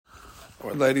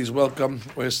Well, ladies, welcome.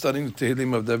 We're studying the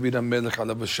Tehillim of David HaMelech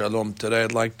Alav Shalom. Today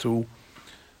I'd like to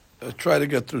try to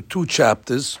get through two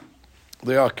chapters.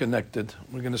 They are connected.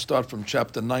 We're going to start from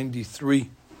chapter 93.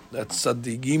 That's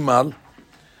Sadi Gimal.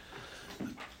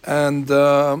 And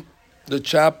the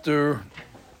chapter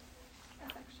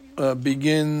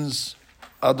begins,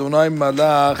 Adonai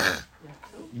Malach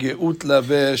Geut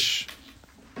Lavesh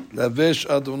Lavesh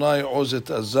Adonai Ozet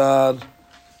Azar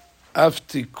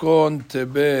Aftikon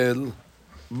Tebel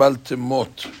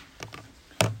Baltimot.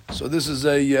 So this is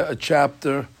a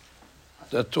chapter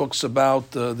that talks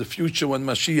about the future when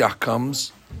Mashiach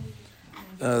comes.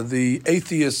 The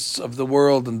atheists of the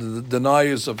world and the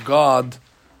deniers of God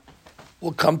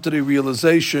will come to the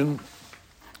realization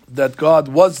that God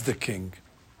was the king.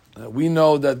 We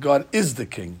know that God is the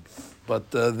king,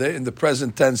 but they, in the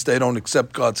present tense, they don't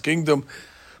accept God's kingdom.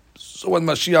 So when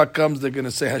Mashiach comes, they're going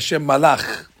to say, Hashem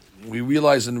Malach. We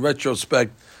realize in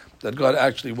retrospect that God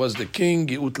actually was the king.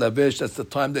 Geut Lavesh, that's the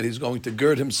time that he's going to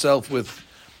gird himself with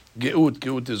Geut.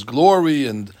 Geut is glory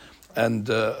and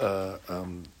the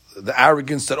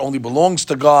arrogance that only belongs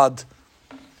to God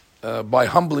by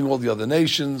humbling all the other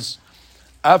nations.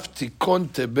 Aftikon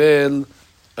Tebel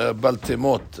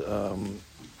Baltimot.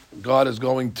 God is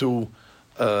going to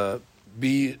the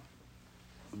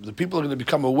people are going to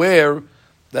become aware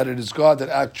that it is God that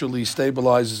actually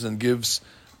stabilizes and gives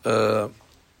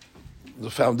the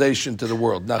foundation to the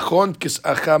world. Nachon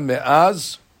kis'acha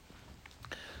me'az.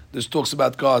 This talks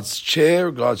about God's chair.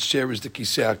 God's chair is the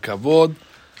kisei hakavod.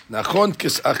 Nachon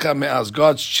kis'acha me'az.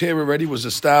 God's chair already was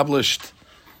established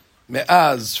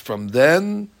me'az, from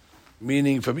then,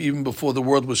 meaning from even before the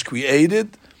world was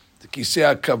created. The kisei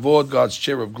hakavod, God's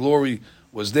chair of glory,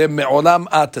 was there. Me'olam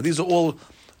ata. These are all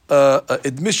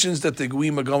admissions that the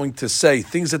Goyim are going to say,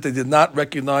 things that they did not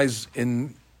recognize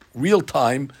in real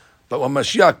time. But when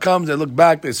Mashiach comes, they look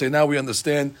back, they say, now we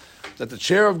understand that the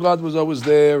chair of God was always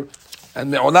there, and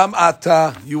Me'olam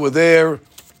ata, you were there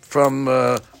from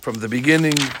the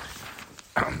beginning.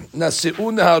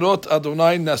 Nasi'un naharot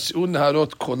Adonai, nasi'un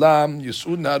naharot kolam,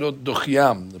 yis'un naharot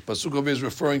dochiam. The pasuk over is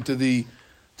referring to the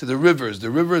rivers. The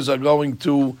rivers are going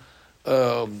to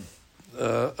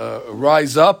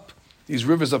rise up. These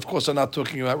rivers, of course, are not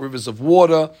talking about rivers of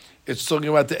water. It's talking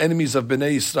about the enemies of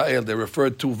Bnei Israel. They're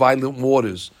referred to violent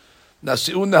waters.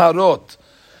 Nasi'un naharot.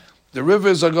 The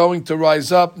rivers are going to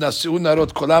rise up. Nasi'un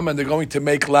naharot kolam, and they're going to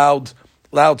make loud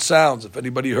sounds. If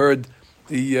anybody heard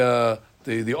the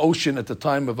ocean at the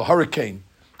time of a hurricane,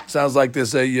 it sounds like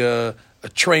there's a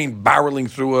train barreling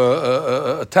through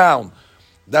a town.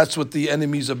 That's what the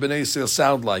enemies of Bnei Israel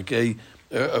sound like. A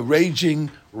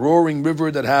raging, roaring river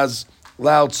that has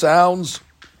loud sounds.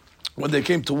 When they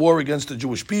came to war against the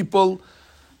Jewish people,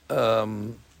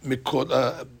 Yis'u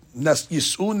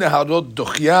neharot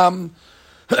dochiam.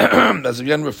 That's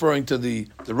again referring to the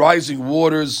rising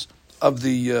waters of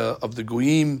the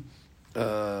Goyim.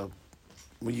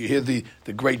 When you hear the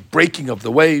great breaking of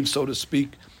the waves, so to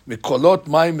speak. Mikolot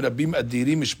mayim rabim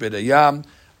adirim mishberayam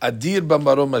adir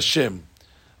b'marom Hashem.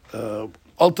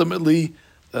 Ultimately,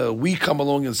 we come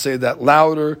along and say that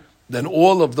louder than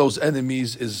all of those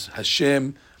enemies is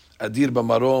Hashem, Adir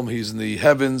b'marom. He's in the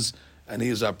heavens, and He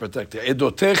is our protector.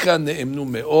 Edotecha ne'emnu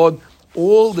me'od.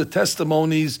 All the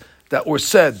testimonies that were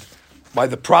said by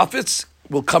the prophets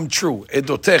will come true.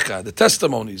 Edotecha, the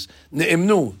testimonies,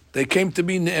 ne'emnu, they came to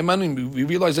be ne'emanim. We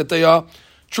realize that they are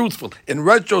truthful. In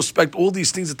retrospect, all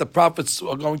these things that the prophets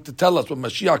are going to tell us when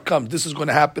Mashiach comes, this is going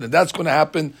to happen and that's going to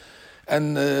happen,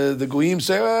 and the Goyim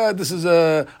say, this is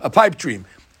a pipe dream.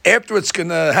 After it's going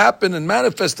to happen and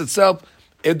manifest itself,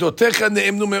 Edotecha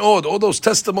ne'emnu me'od. All those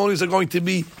testimonies are going to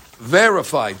be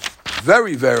verified,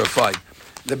 very verified.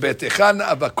 Lebetecha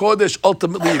na'ava kodesh.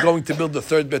 Ultimately, you're going to build the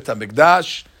third Bet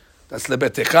HaMikdash. That's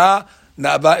lebetecha.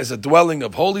 Na'ava is a dwelling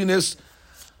of holiness.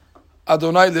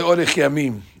 Adonai le'orech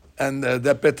yamim. And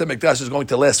that Bet HaMikdash is going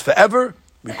to last forever.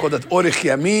 We call that orech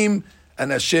yamim. And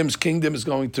Hashem's kingdom is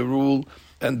going to rule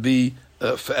and be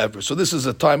forever. So this is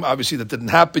a time, obviously, that didn't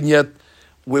happen yet.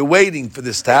 We're waiting for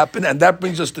this to happen. And that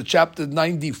brings us to chapter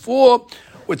 94,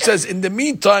 which says, in the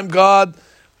meantime, God,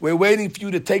 we're waiting for you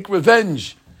to take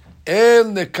revenge. El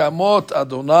nekamot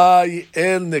Adonai,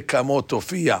 el nekamot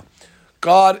Ophia.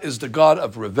 God is the God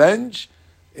of revenge,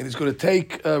 and He's going to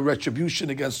take retribution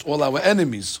against all our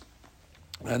enemies.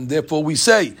 And therefore we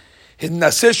say,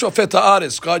 Hinnaseh shofet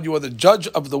haaretz. God, you are the judge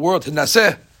of the world.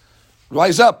 Hinnaseh,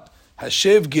 rise up.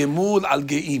 Hashev gemul al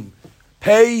geim.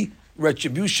 Pay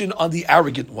retribution on the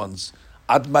arrogant ones.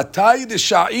 Ad matai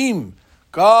d'sha'im.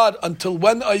 God, until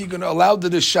when are you going to allow the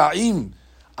d'sha'im?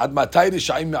 Ad matai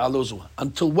d'sha'im me'alozu.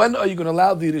 Until when are you going to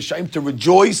allow the d'sha'im to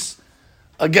rejoice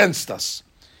against us?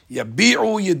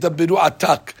 Yabi'u yidabbiru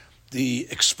atak. They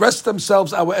express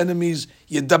themselves, our enemies.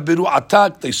 Yidabbiru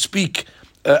atak. They speak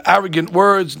arrogant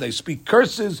words. They speak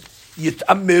curses.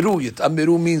 Yit'amiru.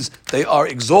 Yit'amiru means they are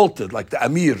exalted, like the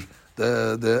Amir.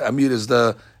 The Amir is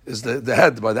the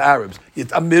head by the Arabs.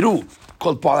 Yit'amiru.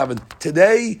 Called Pu'alei Avin.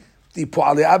 Today, the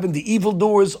Pu'alei Avin, the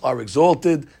evildoers are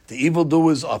exalted. The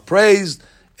evildoers are praised.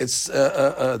 It's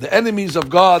the enemies of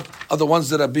God are the ones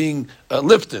that are being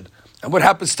lifted. And what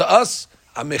happens to us?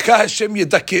 Amecha Hashem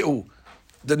yedakeu.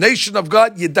 The nation of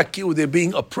God, yedakeu, they're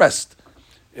being oppressed.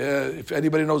 If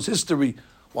anybody knows history,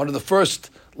 one of the first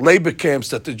labor camps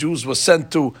that the Jews were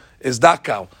sent to is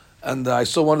Dachau. And I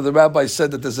saw one of the rabbis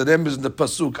said that there's an emes in the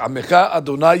pasuk, Amecha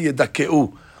Adonai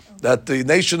yedakeu, that the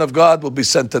nation of God will be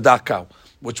sent to Dachau,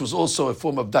 which was also a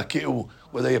form of dakeu,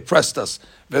 where they oppressed us.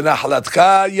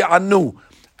 V'nahalatcha ya'anu,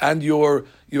 and your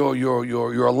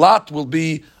lot will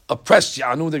be oppressed.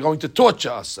 Ya'anu, they're going to torture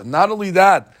us. And not only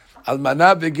that,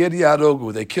 Almana v'ger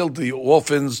yarogu, they killed the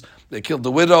orphans, they killed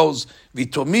the widows.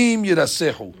 V'tomim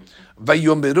yirasehu,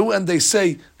 v'yomeru, and they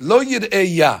say, Lo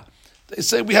yir'eya, they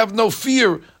say, we have no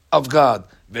fear of God.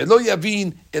 Ve'lo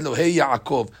yavin Elohei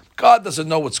Yaakov, God doesn't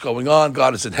know what's going on.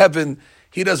 God is in heaven.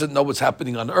 He doesn't know what's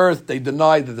happening on earth. They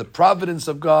deny the providence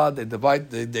of God. They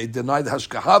deny the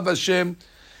Hashgacha of Hashem.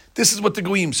 This is what the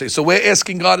Goyim say. So we're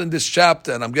asking God in this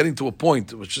chapter, and I'm getting to a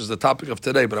point, which is the topic of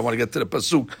today, but I want to get to the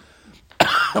pasuk.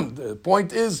 The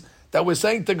point is that we're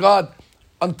saying to God,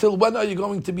 until when are you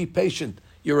going to be patient?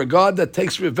 You're a God that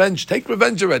takes revenge. Take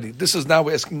revenge already. This is now,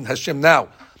 we're asking Hashem now,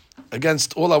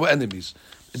 against all our enemies.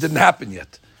 It didn't happen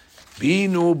yet.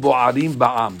 Binu bo'arim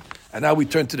ba'am. And now we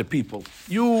turn to the people.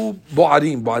 You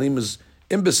bo'arim is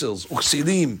imbeciles,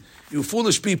 uksidim, you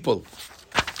foolish people.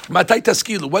 Matai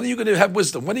taskilu, when are you going to have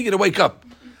wisdom? When are you going to wake up?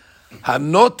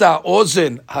 Hanota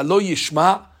ozen halo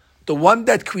yishma, the one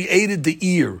that created the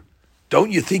ear. Don't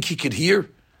you think he could hear?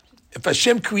 If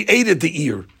Hashem created the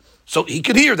ear, so he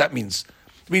could hear, that means.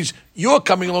 It means you're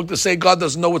coming along to say God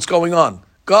doesn't know what's going on.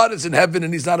 God is in heaven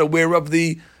and he's not aware of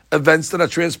the events that are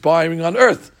transpiring on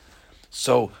earth.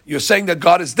 So you're saying that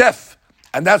God is deaf,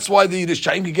 and that's why the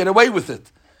Yiddish-Chaim can get away with it.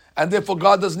 And therefore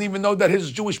God doesn't even know that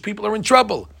his Jewish people are in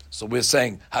trouble. So we're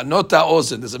saying, Hanota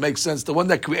Ozen, does it make sense? The one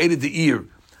that created the ear,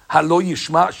 Halo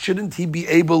Yishma, shouldn't he be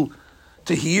able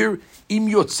to hear? Im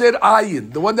Yotzer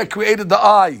Ayin, the one that created the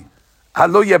eye,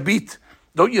 Halo Yabit,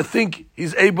 don't you think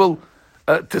he's able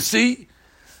to see?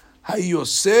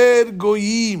 Hayoser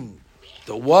Goyim,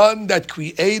 the one that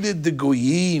created the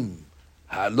Goyim,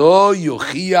 Halo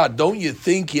Yochia, don't you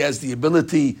think he has the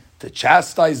ability to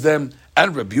chastise them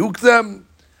and rebuke them?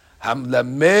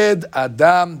 Hamlamed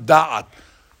Adam Da'at,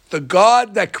 the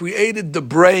God that created the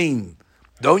brain,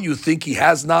 don't you think he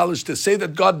has knowledge? To say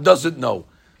that God doesn't know,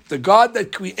 the God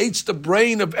that creates the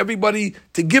brain of everybody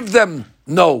to give them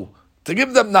to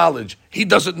give them knowledge, he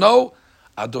doesn't know?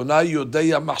 Adonai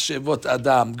Yodeya Machshevot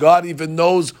Adam, God even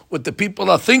knows what the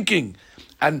people are thinking.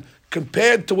 And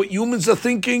compared to what humans are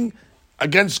thinking,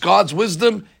 against God's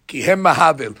wisdom, Kihem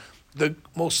Mahavil, the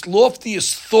most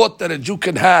loftiest thought that a Jew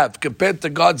can have compared to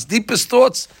God's deepest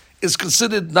thoughts is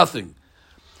considered nothing.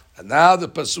 And now the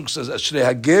pasuk says, Ashrei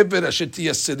hagever asher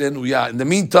tiyasirenu ya. In the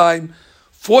meantime,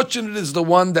 fortunate is the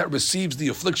one that receives the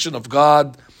affliction of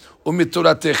God,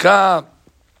 umitoratecha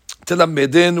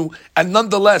telamedenu, and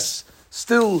nonetheless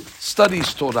still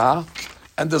studies Torah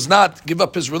and does not give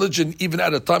up his religion even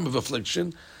at a time of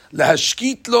affliction.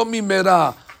 Lahashkit lo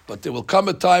mimera. But there will come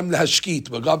a time, lahashkit,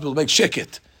 where God will make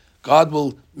sheket. God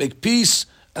will make peace,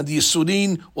 and the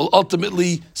Yisurin will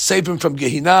ultimately save him from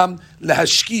Gehinam.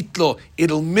 Lahashkit lo,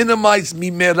 it'll minimize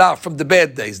mimera, from the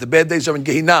bad days. The bad days are in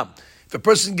Gehinam. If a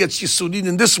person gets Yisurin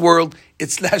in this world,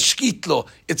 it's lahashkit lo.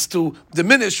 It's to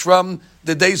diminish from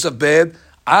the days of bad.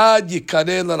 Ad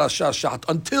yikareh l'rasha shat,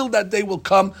 until that day will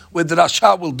come where the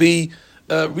Rasha will be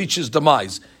reach his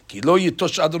demise. Ki lo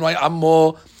yitosh Adonai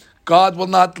ammo, God will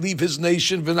not leave his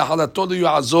nation,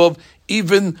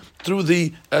 even through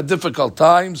the difficult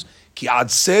times. Ki ad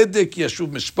tzedek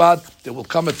yeshuv mishpat, there will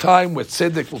come a time where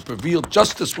tzedek will prevail,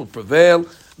 justice will prevail,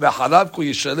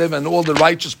 and all the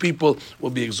righteous people will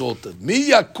be exalted.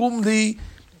 Mi yakum li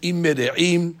im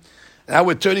mere'im. Now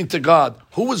we're turning to God.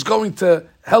 Who is going to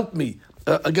help me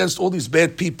against all these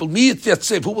bad people? Mi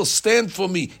yityatzef, who will stand for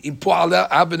me in Pu'alei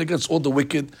Avin against all the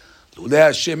wicked?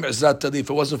 If it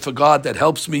wasn't for God that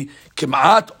helps me,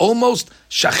 almost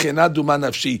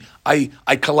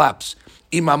I collapse.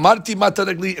 And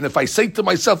if I say to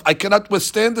myself, I cannot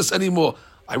withstand this anymore,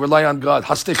 I rely on God.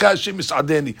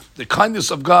 The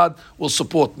kindness of God will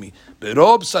support me. With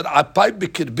all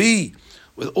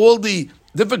the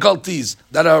difficulties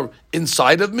that are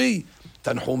inside of me,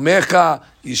 Tanhumecha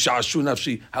yishashu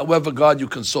nafshi. However, God, you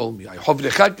console me.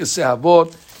 Hovlecha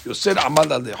kesehavot, yoser amal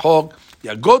alechok,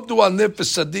 yagodu al nefesh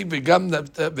sadik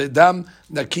v'dam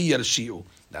naki yarshiu.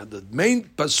 Now, the main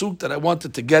pasuk that I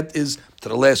wanted to get is to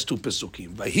the last two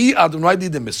pasukim. Vahi Adonai li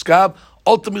miskav.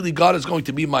 Ultimately, God is going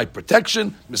to be my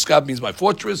protection. Miskav means my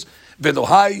fortress.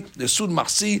 Velohai, nesud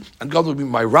machsi, and God will be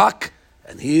my rock.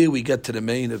 And here we get to the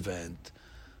main event.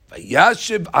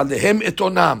 Vayashiv alehem et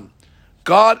onam.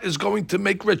 God is going to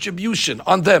make retribution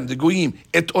on them, the goyim.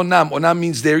 Et onam. Onam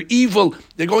means they're evil.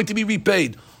 They're going to be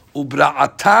repaid.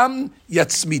 Ubra'atam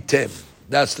yatzmitem.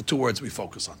 That's the two words we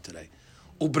focus on today.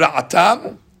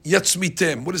 Ubra'atam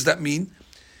yatzmitem. What does that mean?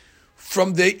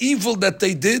 From the evil that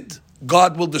they did,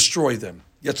 God will destroy them.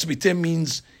 Yatzmitem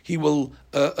means He will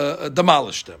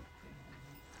demolish them.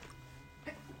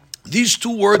 These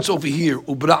two words over here,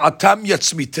 ubra'atam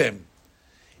yatzmitem,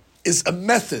 is a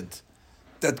method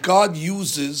that God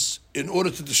uses in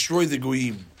order to destroy the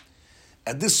goyim.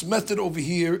 And this method over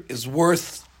here is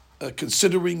worth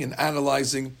considering and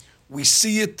analyzing. We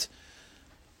see it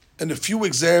in a few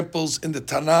examples in the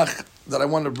Tanakh that I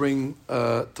want to bring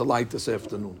to light this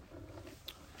afternoon.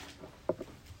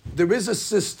 There is a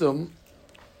system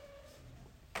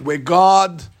where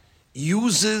God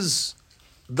uses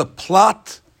the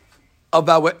plot of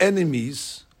our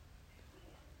enemies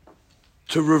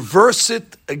to reverse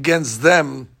it against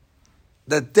them,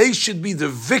 that they should be the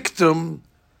victim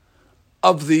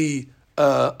of the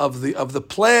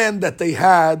plan that they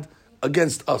had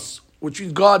against us. Which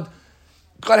means God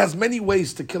has many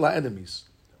ways to kill our enemies,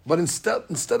 but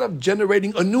instead of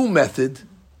generating a new method,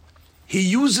 He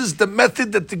uses the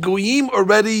method that the goyim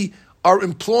already are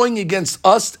employing against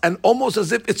us, and almost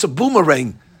as if it's a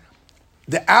boomerang.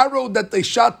 The arrow that they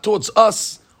shot towards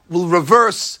us will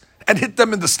reverse and hit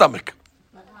them in the stomach.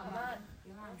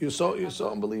 You're so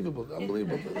unbelievable.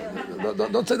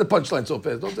 Don't say the punchline so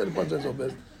fast.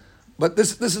 But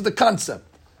this is the concept.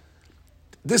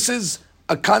 This is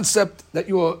a concept that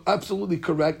you are absolutely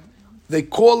correct. They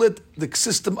call it the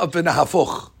system of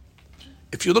v'nahafoch.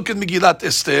 If you look at Megillat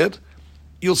Esther,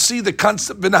 you'll see the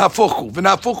concept v'nahafochu.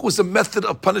 V'nahafochu is a method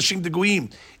of punishing the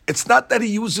goyim. It's not that he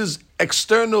uses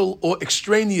external or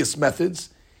extraneous methods.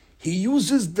 He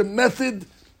uses the method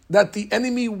that the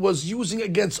enemy was using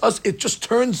against us. It just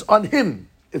turns on him.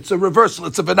 It's a reversal.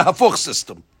 It's a v'nahafoch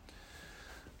system.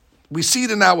 We see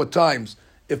it in our times.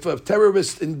 If a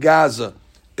terrorist in Gaza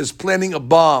is planning a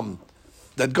bomb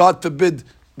that, God forbid,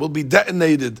 will be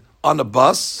detonated on a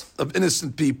bus of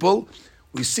innocent people,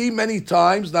 we see many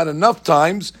times, not enough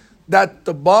times, that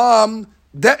the bomb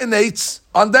detonates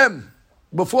on them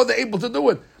before they're able to do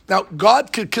it. Now,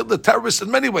 God could kill the terrorists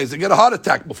in many ways. They get a heart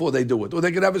attack before they do it, or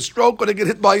they could have a stroke, or they get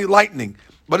hit by lightning.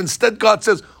 But instead, God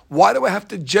says, why do I have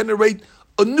to generate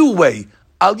a new way?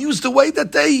 I'll use the way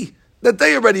that they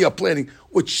already are planning,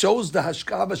 which shows the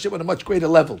Hashkaha Hashem on a much greater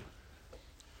level.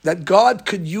 That God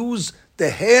could use the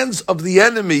hands of the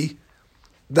enemy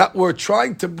that were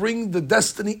trying to bring the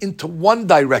destiny into one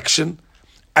direction,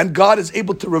 and God is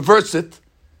able to reverse it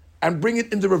and bring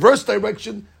it in the reverse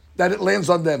direction that it lands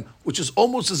on them, which is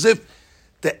almost as if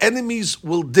the enemies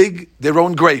will dig their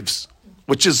own graves,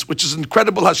 which is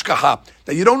incredible hashkaha.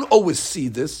 Now, you don't always see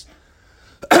this,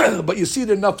 but you see it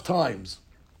enough times.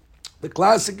 The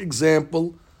classic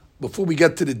example, before we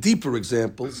get to the deeper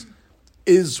examples,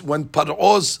 is when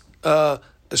Paro's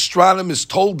astronomers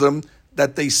told them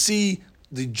that they see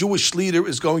the Jewish leader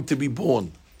is going to be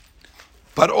born.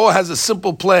 Paro has a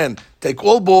simple plan: take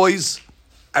all boys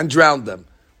and drown them.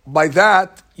 By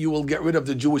that, you will get rid of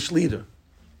the Jewish leader.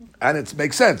 And it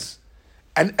makes sense.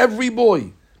 And every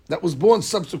boy that was born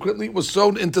subsequently was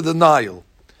thrown into the Nile.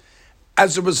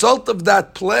 As a result of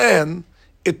that plan,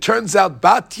 it turns out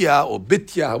Batya, or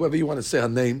Bitya, however you want to say her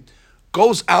name,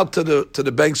 goes out to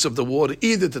the banks of the water,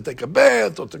 either to take a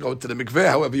bath or to go to the mikveh,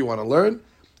 however you want to learn.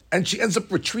 And she ends up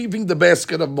retrieving the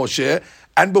basket of Moshe.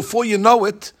 And before you know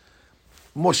it,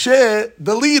 Moshe,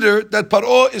 the leader that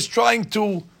Paro is trying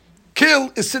to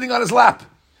kill, is sitting on his lap.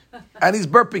 And he's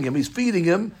burping him, he's feeding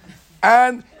him,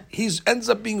 and he ends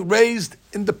up being raised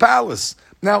in the palace.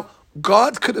 Now,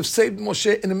 God could have saved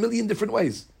Moshe in a million different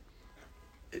ways.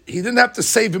 He didn't have to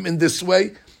save him in this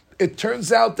way. It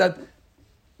turns out that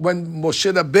when Moshe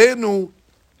Rabbeinu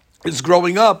is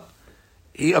growing up,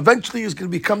 he eventually is going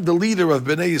to become the leader of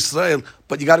Bnei Yisrael,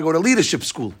 but you got to go to leadership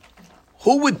school.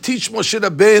 Who would teach Moshe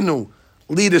Rabbeinu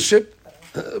leadership?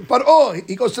 Paro.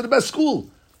 He goes to the best school.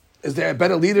 Is there a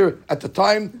better leader at the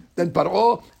time than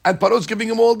Paro? And Paro's giving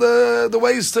him all the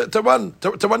ways to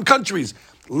run countries.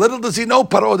 Little does he know,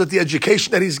 Paro, that the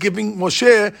education that he's giving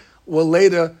Moshe will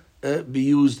later be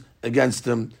used against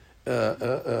him in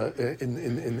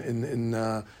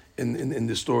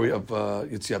the story of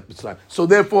Yetziat Mitzrayim. So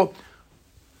therefore,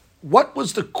 what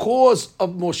was the cause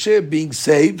of Moshe being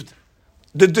saved?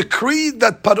 The decree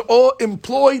that Paro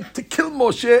employed to kill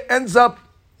Moshe ends up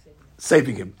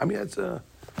saving him. I mean,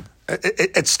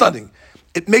 it's stunning.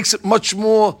 It makes it much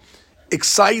more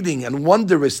exciting and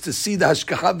wondrous to see the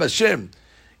Hashgacha Hashem.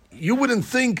 You wouldn't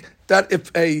think that if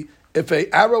a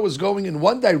arrow is going in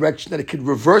one direction, that it could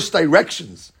reverse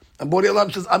directions. And Borei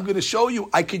Olam says, I'm going to show you,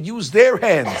 I could use their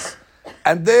hands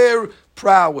and their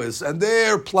prowess and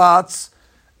their plots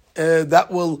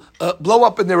that will blow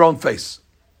up in their own face.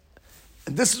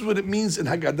 And this is what it means in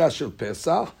Haggadah Shel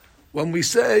Pesach, when we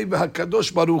say,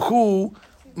 V'hakadosh Baruch Hu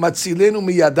matzilenu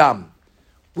miyadam.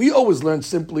 We always learn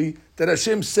simply that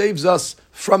Hashem saves us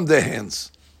from their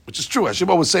hands, which is true. Hashem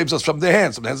always saves us from their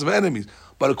hands of our enemies.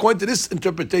 But according to this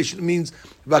interpretation, it means,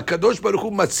 V'hakadosh Baruch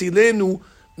Hu matzilenu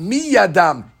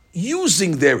miyadam,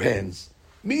 using their hands.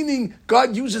 Meaning,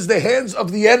 God uses the hands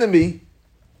of the enemy,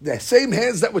 the same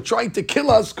hands that were trying to kill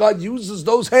us, God uses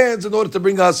those hands in order to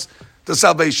bring us to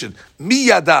salvation.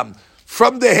 Miyadam,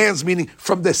 from their hands, meaning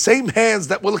from the same hands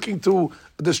that were looking to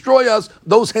destroy us,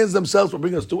 those hands themselves will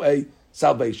bring us to a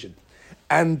salvation.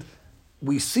 And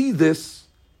we see this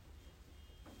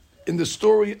in the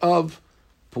story of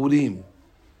Purim.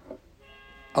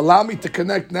 Allow me to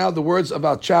connect now the words of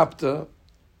our chapter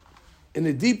in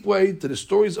a deep way to the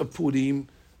stories of Purim,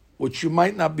 which you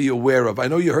might not be aware of. I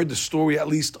know you heard the story at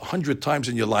least 100 times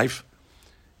in your life.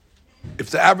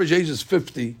 If the average age is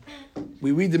 50,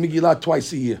 we read the Megillah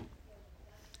twice a year.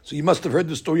 So you must have heard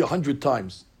the story 100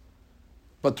 times.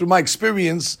 But through my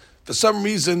experience, for some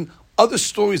reason, other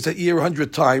stories that you hear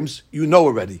 100 times, you know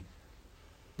already.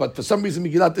 But for some reason,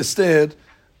 Megillat Esther,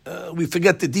 we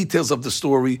forget the details of the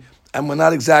story, and we're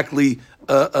not exactly,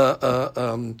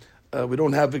 we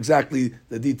don't have exactly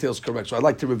the details correct. So I'd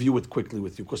like to review it quickly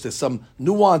with you, because there's some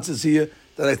nuances here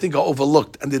that I think are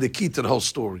overlooked, and they're the key to the whole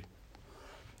story.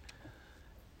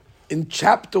 In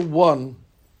chapter 1,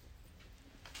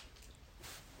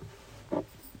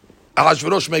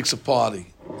 Ahasuerus makes a party.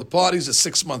 The party is a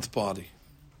 6-month party.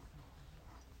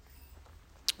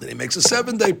 Then he makes a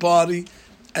 7-day party,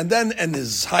 and then in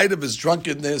his height of his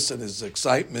drunkenness and his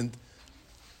excitement,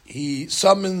 he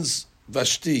summons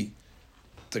Vashti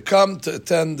to come to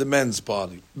attend the men's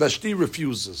party. Vashti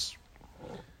refuses.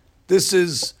 This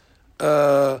is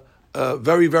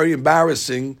very, very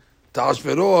embarrassing to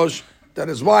Ahasuerus, that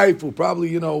his wife, who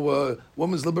probably,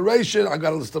 women's liberation, I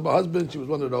got a list of my husband, she was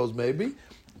one of those maybe,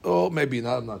 or maybe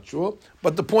not, I'm not sure.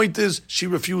 But the point is, she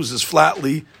refuses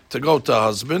flatly to go to her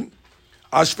husband.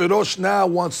 Ahasuerus now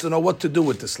wants to know what to do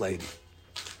with this lady.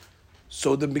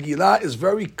 So the Megillah is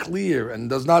very clear and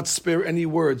does not spare any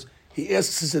words. He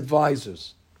asks his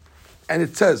advisors. And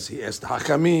it says, he asked the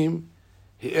Hakamim,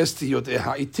 he asked the Yodei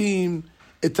Ha'itim.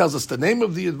 It tells us the name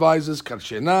of the advisors,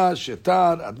 Karshena,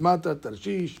 Shetar, Admata,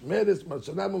 Tarshish, Meres,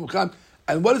 Marsanah, Mumkhan.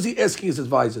 And what is he asking his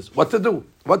advisors? What to do?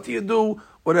 What do you do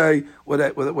with a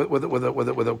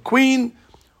queen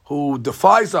who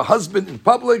defies her husband in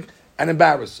public and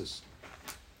embarrasses?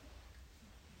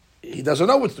 He doesn't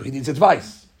know what to do. He needs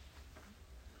advice.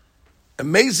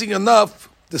 Amazing enough,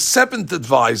 the 7th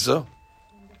advisor,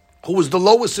 who was the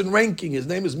lowest in ranking, his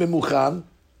name is Memuchan,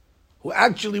 who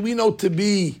actually we know to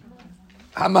be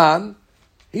Haman,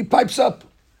 he pipes up,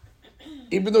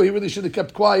 even though he really should have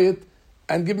kept quiet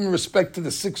and given respect to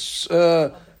the 6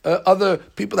 other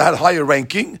people that had higher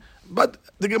ranking. But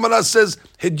the Gemara says,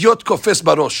 Hidyot kofes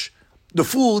barosh. The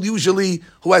fool usually,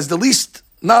 who has the least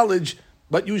knowledge,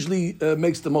 but usually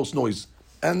makes the most noise.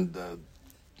 And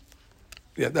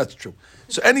yeah, that's true.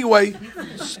 So anyway,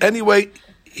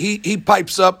 he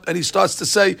pipes up and he starts to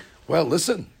say, well,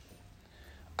 listen,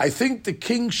 I think the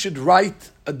king should write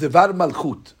a Devar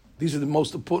Malchut. These are the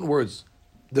most important words.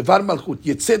 Devar Malchut.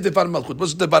 Yetzeh Devar Malchut. What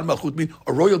does Devar Malchut mean?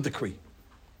 A royal decree.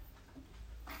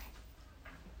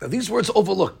 Now these words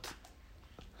overlooked.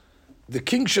 The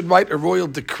king should write a royal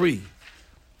decree.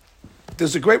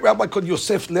 There's a great rabbi called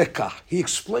Yosef Leka. He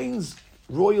explains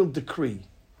royal decree.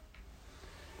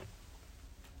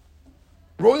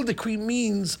 Royal decree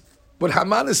means what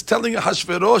Haman is telling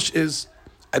Ahasuerus is,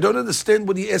 I don't understand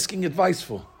what he's asking advice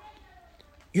for.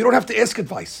 You don't have to ask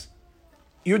advice.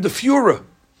 You're the Führer.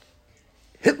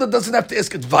 Hitler doesn't have to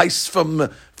ask advice for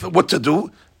what to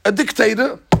do. A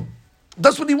dictator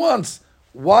does what he wants.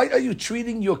 Why are you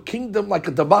treating your kingdom like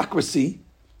a democracy?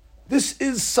 This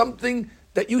is something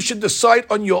that you should decide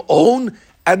on your own,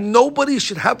 and nobody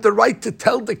should have the right to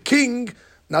tell the king,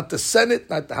 not the Senate,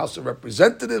 not the House of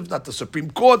Representatives, not the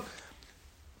Supreme Court.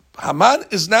 Haman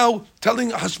is now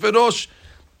telling Ahasuerus,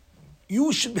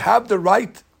 you should have the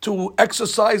right to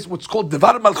exercise what's called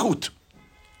Devar Malchut,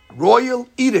 royal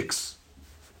edicts.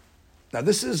 Now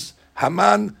this is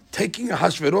Haman taking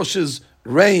Ahasuerus's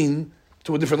reign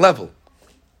to a different level.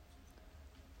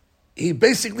 He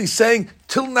basically saying,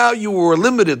 till now you were a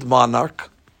limited monarch,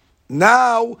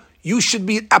 now you should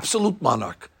be an absolute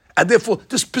monarch. And therefore,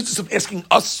 this business of asking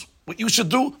us what you should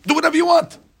do whatever you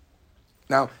want.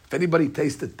 Now, if anybody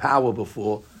tasted power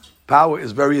before, power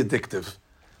is very addictive,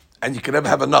 and you can never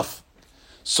have enough.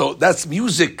 So that's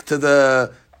music to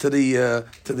the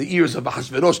ears of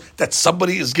Ahasuerus, that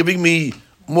somebody is giving me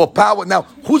more power. Now,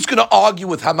 who's going to argue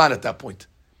with Haman at that point?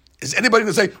 Is anybody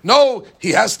going to say, no,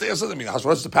 he has to answer? I mean,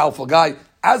 Ahasuerus is a powerful guy,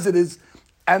 as it is,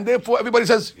 and therefore everybody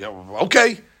says, yeah,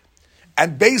 okay.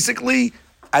 And basically,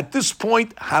 at this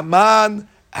point, Haman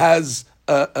has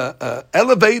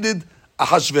elevated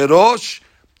Ahasuerus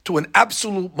to an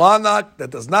absolute monarch that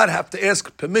does not have to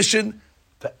ask permission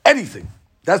for anything.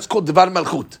 That's called Devar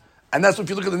Malchut. And that's what, if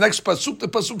you look at the next pasuk, the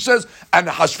pasuk says, and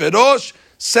Ahasuerus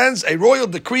sends a royal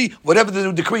decree, whatever the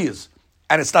new decree is.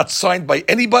 And it's not signed by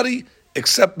anybody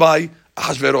except by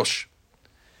Ahasuerus.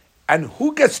 And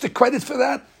who gets the credit for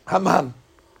that? Haman.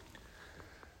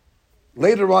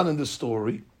 Later on in the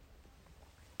story,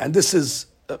 and this is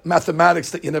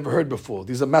mathematics that you never heard before.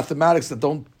 These are mathematics that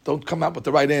don't come out with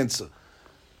the right answer.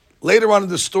 Later on in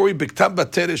the story, Bigtan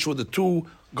Bateresh, who are the two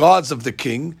guards of the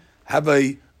king, have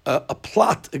a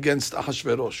plot against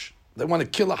Ahasuerus. They want to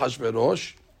kill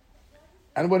Ahasuerus.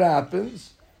 And what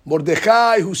happens?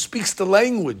 Mordechai, who speaks the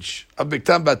language of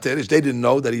Bigtan Bateresh, they didn't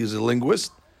know that he is a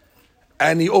linguist,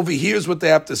 and he overhears what they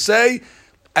have to say,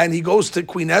 and he goes to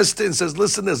Queen Esther and says,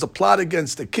 listen, there's a plot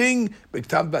against the king,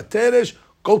 Bigtan Bateresh,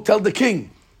 go tell the king.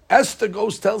 Esther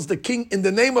goes, tells the king in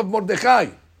the name of Mordechai.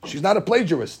 She's not a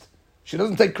plagiarist. She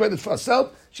doesn't take credit for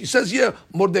herself. She says, yeah,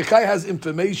 Mordechai has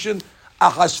information.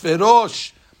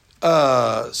 Ahasuerus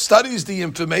studies the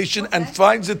information and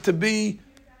finds it to be,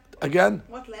 again?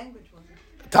 What language was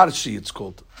it? Tarshi, it's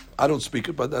called. I don't speak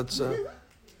it, but that's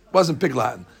wasn't Pig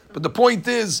Latin. But the point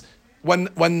is, when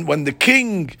the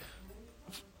king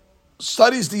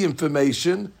studies the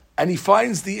information and he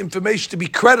finds the information to be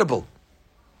credible,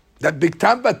 that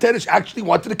Bigtan Bateresh actually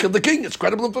wanted to kill the king. It's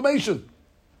credible information.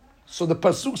 So the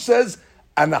pasuk says,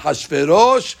 and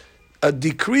Ahasuerus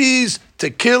decrees to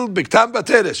kill Bigtan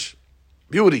Bateresh.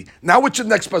 Beauty. Now what should the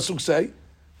next pasuk say?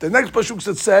 The next pasuk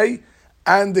should say,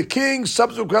 and the king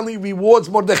subsequently rewards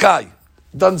Mordechai.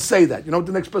 Doesn't say that. You know what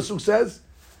the next pasuk says?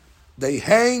 They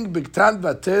hang Bigtan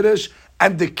Bateresh,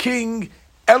 and the king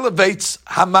elevates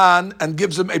Haman and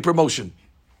gives him a promotion.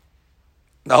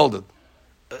 Now hold it.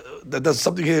 There's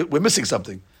something here. We're missing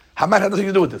something. Haman had nothing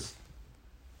to do with this.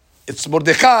 It's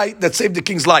Mordechai that saved the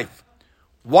king's life.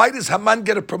 Why does Haman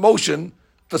get a promotion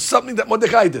for something that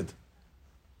Mordechai did?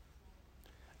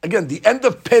 Again, the end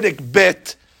of Perek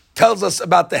Bet tells us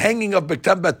about the hanging of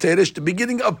Bigtan Bateresh. The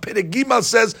beginning of Perek Gimel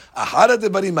says, Ahara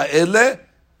devarim ha'ele,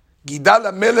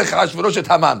 Gidal HaMelech Ahasuerus et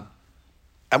Haman.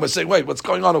 And we're saying, wait, what's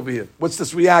going on over here? What's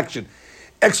this reaction?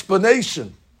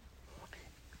 Explanation.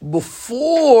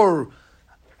 Before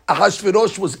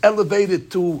Ahasuerus was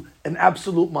elevated to an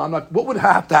absolute monarch, what would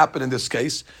have to happen in this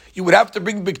case? You would have to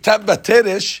bring Bigtan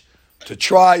Bateresh to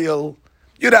trial.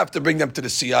 You'd have to bring them to the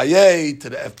CIA, to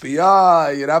the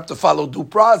FBI. You'd have to follow due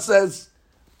process.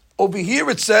 Over here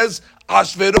it says,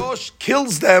 Ahasuerus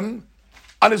kills them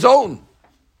on his own.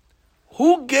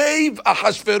 Who gave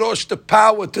Ahasuerus the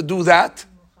power to do that?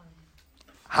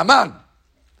 Haman.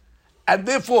 And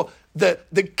therefore,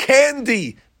 the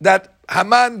candy that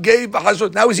Haman gave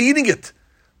Ahasuerus, now he's eating it.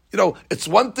 You know, it's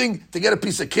one thing to get a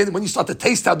piece of candy when you start to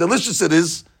taste how delicious it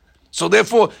is. So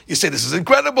therefore, you say, this is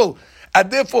incredible. And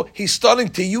therefore, he's starting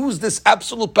to use this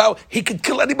absolute power. He can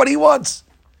kill anybody he wants.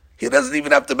 He doesn't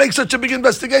even have to make such a big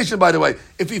investigation, by the way.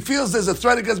 If he feels there's a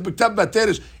threat against Bigtan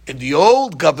Bateresh, in the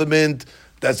old government,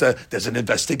 there's an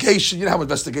investigation. You know how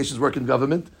investigations work in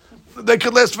government? They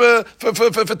could last for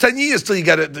 10 years till you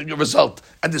get a result.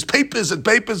 And there's papers and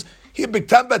papers. Here,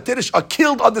 Bigtan Bateresh are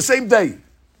killed on the same day.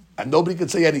 And nobody can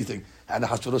say anything. And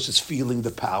Ahasuerus is feeling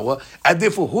the power. And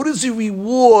therefore, who does he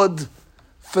reward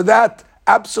for that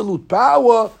absolute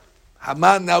power?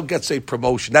 Haman now gets a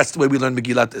promotion. That's the way we learn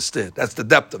Megillat Esther. That's the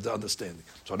depth of the understanding.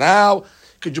 So now,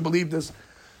 could you believe this?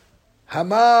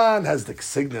 Haman has the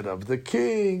signet of the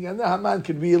king, and the Haman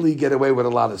can really get away with a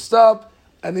lot of stuff.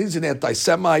 And he's an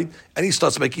anti-Semite, and he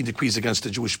starts making decrees against the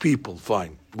Jewish people.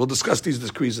 Fine. We'll discuss these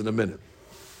decrees in a minute.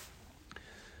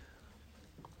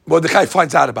 Mordechai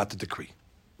finds out about the decree,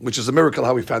 which is a miracle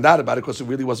how he found out about it, because it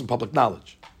really wasn't public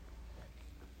knowledge.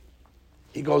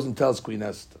 He goes and tells Queen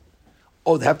Esther,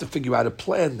 they have to figure out a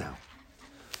plan now.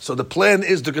 So the plan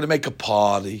is they're going to make a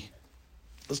party.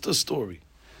 That's the story.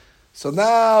 So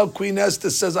now Queen Esther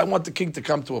says, I want the king to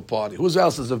come to a party. Who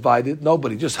else is invited?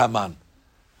 Nobody, just Haman.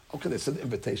 Okay, they send an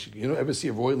invitation. You don't ever see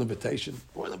a royal invitation?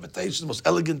 Royal invitation is the most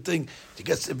elegant thing. He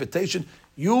gets the invitation.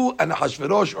 You and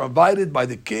Ahasuerus are invited by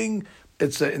the king.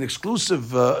 It's an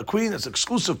exclusive queen. It's an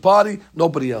exclusive party.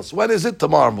 Nobody else. When is it?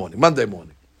 Tomorrow morning, Monday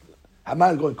morning.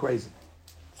 Haman is going crazy.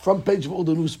 Front page of all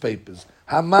the newspapers.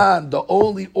 Haman, the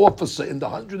only officer in the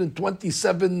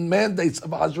 127 mandates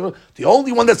of Ahasuerus, the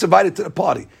only one that's invited to the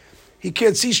party. He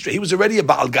can't see straight. He was already a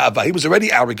Baal Gava. He was already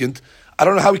arrogant. I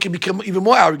don't know how he can become even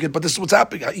more arrogant, but this is what's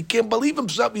happening. He can't believe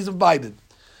himself. He's invited.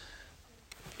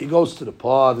 He goes to the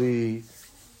party.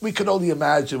 We can only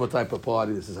imagine what type of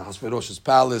party this is. Ahasuerus'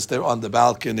 palace. They're on the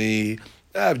balcony.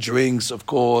 They have drinks, of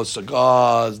course,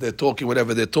 cigars. They're talking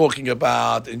whatever they're talking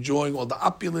about, enjoying all the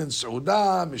opulence.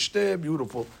 Seudah, mishteh,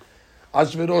 beautiful.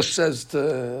 Ahasuerus says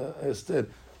to Esther,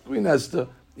 Queen Esther,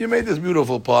 you made this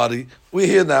beautiful party. We're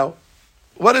here now.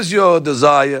 What is your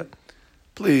desire?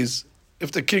 Please,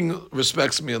 if the king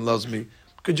respects me and loves me,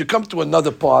 could you come to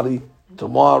another party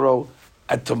tomorrow?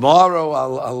 And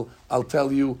tomorrow I'll tell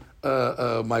you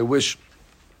my wish.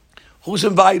 Who's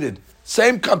invited?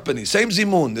 Same company, same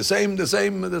zimun, the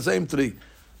same three.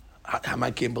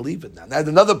 I can't believe it now. They had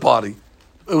another party.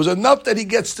 It was enough that he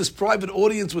gets this private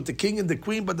audience with the king and the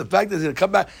queen, but the fact that he's going to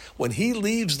come back when he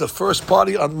leaves the first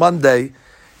party on Monday.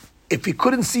 If he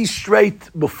couldn't see straight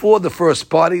before the first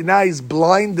party, now he's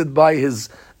blinded by his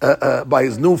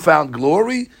newfound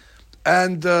glory.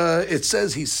 And it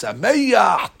says he's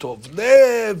sameach, tov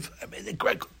lev. I mean,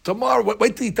 tomorrow,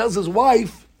 wait till he tells his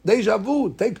wife, deja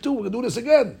vu, take two, we're going to do this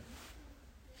again.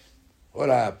 What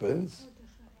happens?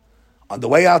 On the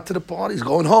way out to the party, he's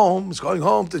going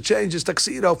home to change his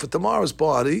tuxedo for tomorrow's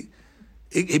party.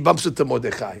 He bumps into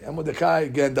Mordechai. And Mordechai,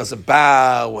 again, doesn't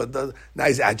bow. Now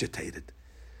he's agitated.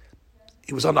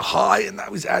 He was on a high, and now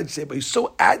he's agitated. But he's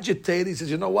so agitated, he says,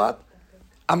 you know what?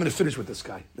 I'm going to finish with this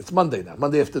guy. It's Monday now,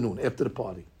 Monday afternoon, after the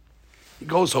party. He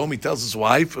goes home, he tells his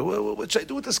wife, what should I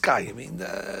do with this guy? I mean,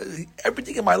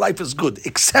 everything in my life is good,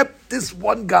 except this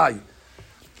one guy.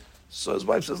 So his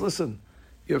wife says, listen,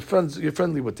 you're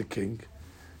friendly with the king.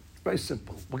 It's very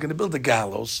simple. We're going to build a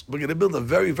gallows. We're going to build a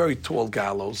very, very tall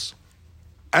gallows.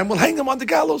 And we'll hang him on the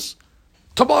gallows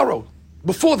tomorrow,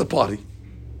 before the party.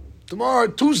 Tomorrow,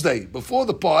 Tuesday, before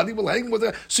the party, we'll hang with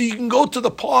her. So you can go to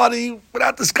the party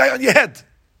without this guy on your head.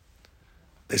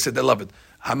 They said they love it.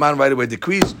 Haman right away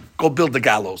decrees, go build the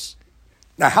gallows.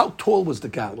 Now, how tall was the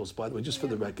gallows, by the way, just for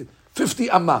the record? 50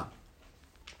 amma.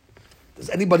 Does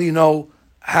anybody know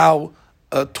how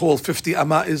tall 50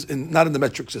 amma is? Not in the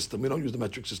metric system. We don't use the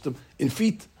metric system. In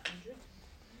feet?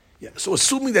 Yeah. So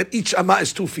assuming that each amma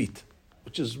is 2 feet,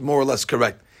 which is more or less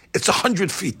correct, it's 100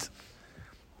 feet.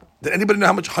 Did anybody know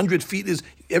how much 100 feet is?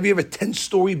 Have you ever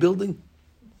 10-story building?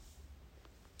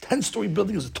 10-story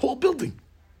building is a tall building.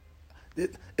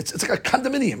 It's like a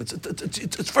condominium.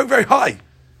 It's very, very high.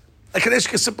 I can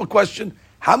ask you a simple question.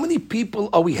 How many people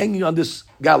are we hanging on this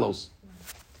gallows?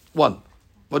 One.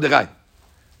 What the guy?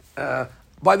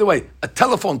 By the way, a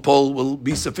telephone pole will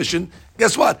be sufficient.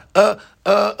 Guess what? A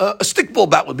stickball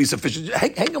bat will be sufficient.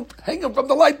 Hang him from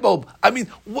the light bulb. I mean,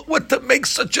 what to make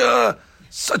such a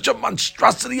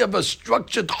monstrosity of a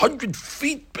structure, 100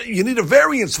 feet? You need a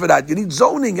variance for that. You need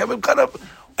zoning. Isn't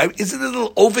it a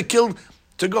little overkill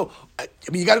to go? I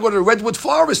mean, you got to go to the redwood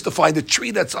forest to find a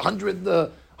tree that's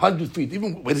 100 feet.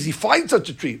 Even where does he find such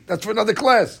a tree? That's for another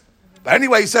class. But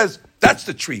anyway, he says that's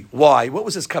the tree. Why? What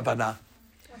was his kavanah?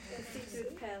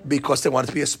 Because they wanted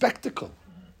to be a spectacle.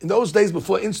 In those days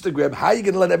before Instagram, how are you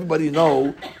going to let everybody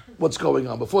know what's going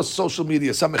on? Before social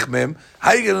media, samech mem,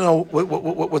 how are you going to know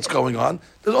what's going on?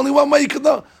 There's only one way you can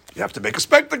know. You have to make a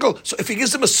spectacle. So if he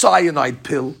gives him a cyanide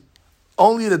pill,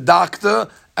 only the doctor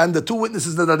and the 2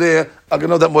 witnesses that are there are going to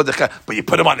know that Mordechai. But you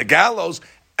put him on the gallows,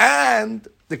 and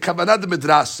the Kavanah de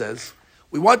Midrash says,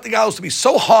 we want the gallows to be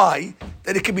so high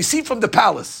that it can be seen from the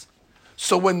palace.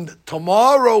 So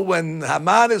tomorrow when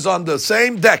Haman is on the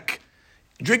same deck,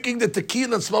 drinking the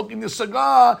tequila and smoking the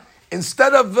cigar,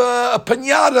 instead of a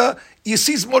piñata, you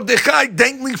see Mordechai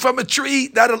dangling from a tree.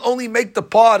 That'll only make the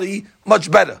party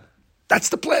much better. That's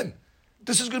the plan.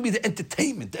 This is going to be the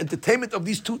entertainment. The entertainment of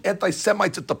these 2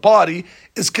 anti-Semites at the party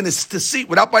is going to see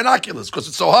without binoculars because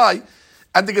it's so high.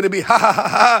 And they're going to be, ha, ha, ha,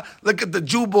 ha, look at the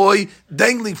Jew boy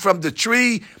dangling from the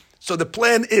tree. So the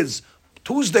plan is,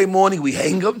 Tuesday morning we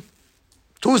hang him.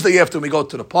 Tuesday afternoon we go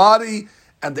to the party.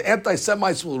 And the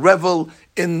anti-Semites will revel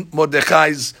in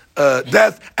Mordechai's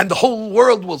death. And the whole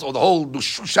world will, or the whole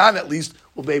Shushan at least,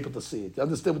 will be able to see it. You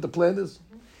understand what the plan is?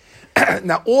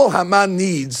 Now, all Haman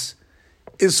needs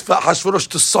is for Ahasuerus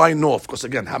to sign off. Because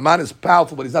again, Haman is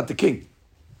powerful, but he's not the king.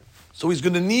 So he's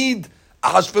going to need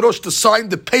Ahasuerus to sign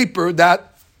the paper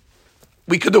that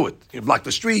we could do it. You block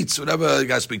the streets, whatever. You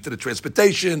got to speak to the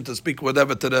transportation, to speak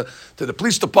whatever to the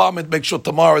police department. Make sure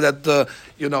tomorrow that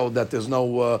that there's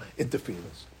no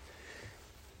interference.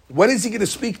 When is he going to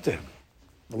speak to him?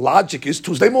 The logic is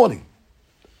Tuesday morning.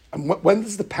 And when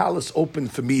does the palace open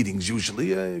for meetings?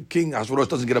 Usually, King Ahasuerus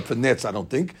doesn't get up for nets, I don't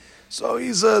think. So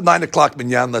he's 9 o'clock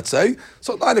minyan, let's say.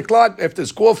 So 9 o'clock after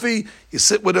his coffee, you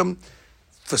sit with him.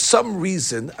 For some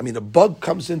reason, a bug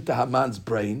comes into Haman's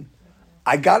brain.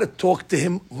 I got to talk to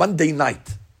him Monday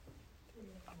night.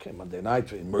 Okay, Monday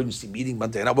night, emergency meeting,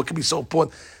 Monday night. What could be so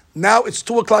important? Now it's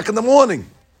 2 o'clock in the morning.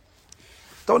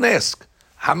 Don't ask.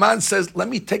 Haman says, let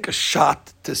me take a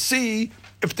shot to see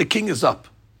if the king is up.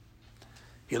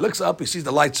 He looks up, he sees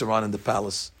the lights are on in the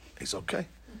palace. He's okay.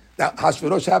 Now,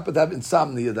 Ahasuerus happened to have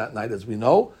insomnia that night, as we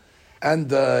know, and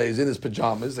he's in his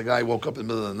pajamas. The guy woke up in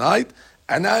the middle of the night,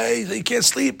 and he can't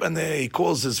sleep, and he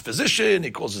calls his physician,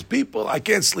 he calls his people, I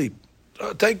can't sleep.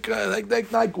 Take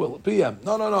NyQuil, PM.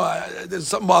 No, there's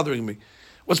something bothering me.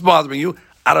 What's bothering you?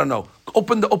 I don't know.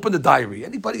 Open the diary.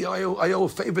 Anybody I owe a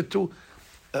favor to?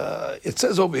 It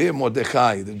says over here,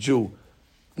 Mordechai, the Jew,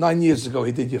 9 years ago,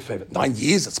 he did you a favor. 9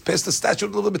 years? That's past the statute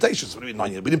of limitations. What do you mean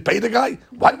 9 years? We didn't pay the guy?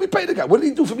 Why did we pay the guy? What did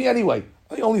he do for me anyway?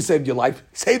 He only saved your life.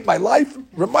 He saved my life?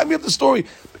 Remind me of the story.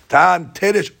 Tan,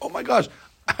 Teresh, oh my gosh.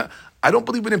 I don't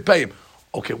believe we didn't pay him.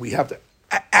 Okay, we have to.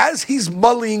 As he's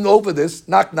mulling over this,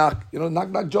 knock, knock. You know, knock,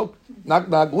 knock joke? Knock,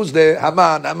 knock. Who's there?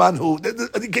 Haman who?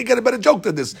 You can't get a better joke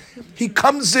than this. He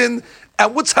comes in,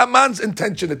 and what's Haman's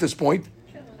intention at this point?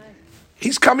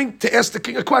 He's coming to ask the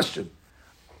king a question.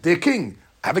 Dear king,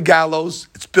 I have a gallows.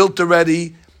 It's built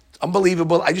already. It's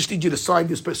unbelievable. I just need you to sign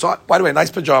this. So, by the way, nice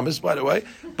pajamas, by the way.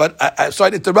 But I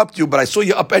sorry to interrupt you, but I saw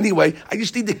you up anyway. I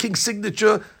just need the king's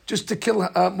signature just to kill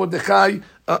Mordechai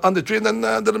on the tree. And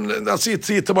then I'll see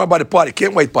you tomorrow by the party.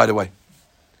 Can't wait, by the way.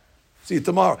 See you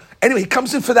tomorrow. Anyway, he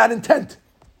comes in for that intent.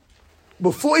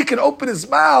 Before he can open his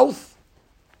mouth,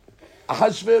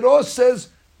 Ahasuerus says,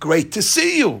 great to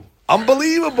see you.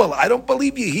 Unbelievable. I don't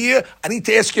believe you're here. I need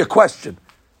to ask you a question.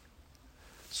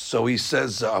 So he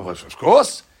says, of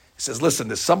course. He says, listen,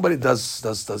 there's somebody does.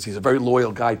 He's a very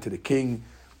loyal guy to the king.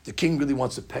 The king really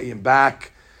wants to pay him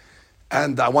back.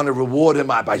 And I want to reward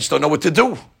him. I just don't know what to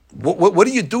do. What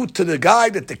do you do to the guy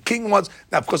that the king wants?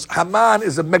 Now, of course, Haman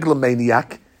is a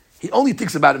megalomaniac. He only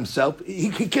thinks about himself. He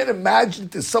can't imagine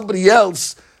there's somebody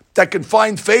else that can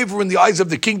find favor in the eyes of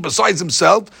the king besides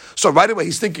himself. So right away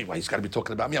he's thinking, well, he's got to be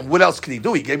talking about me. What else can he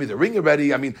do? He gave me the ring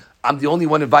already. I'm the only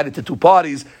one invited to 2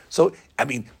 parties. So,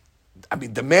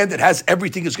 the man that has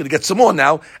everything is going to get some more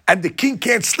now, and the king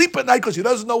can't sleep at night because he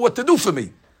doesn't know what to do for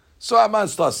me. So Haman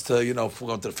starts to,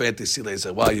 go into the fantasy. They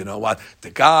say, well, you know what?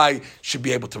 The guy should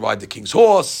be able to ride the king's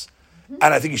horse,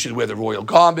 and I think he should wear the royal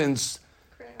garments,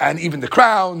 and even the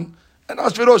crown. And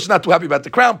Ahasuerus is not too happy about the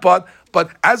crown part,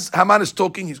 but as Haman is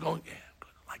talking, he's going, yeah,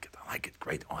 good, I like it,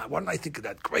 great. Oh, why didn't I think of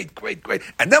that? Great.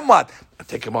 And then what? I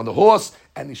take him on the horse,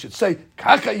 and he should say,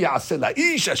 Kaka ya'aseh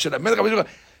la'ish asher hamelech.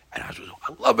 And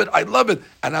I love it.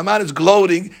 And Haman is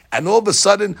gloating, and all of a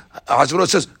sudden,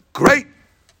 Ahasuerus says, great,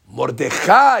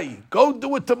 Mordechai, go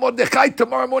do it to Mordechai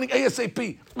tomorrow morning,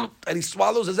 ASAP. And he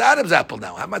swallows his Adam's apple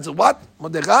now. Haman says, what?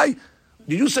 Mordechai?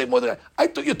 Did you say Mordechai? I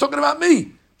thought you were talking about me.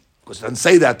 Of course, he doesn't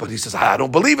say that, but he says, I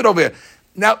don't believe it over here.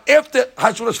 Now, after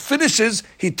Ahasuerus finishes,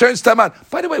 he turns to Haman.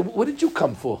 By the way, what did you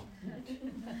come for?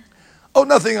 Oh,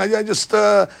 nothing. I just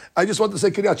want to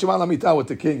say Kiryat Shema Lamitah with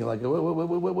the king. Like,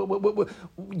 what?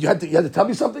 You had to tell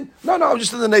me something? No, I was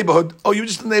just in the neighborhood. Oh, you were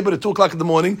just in the neighborhood at 2 o'clock in the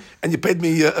morning, and you paid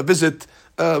me a visit.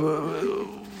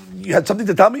 You had something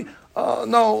to tell me?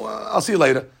 No, I'll see you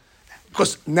later.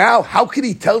 Because now, how can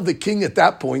he tell the king at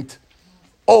that point,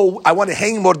 oh, I want to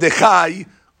hang Mordechai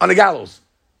on a gallows?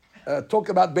 Talk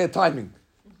about bad timing.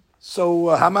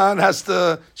 So Haman has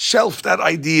to shelf that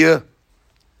idea.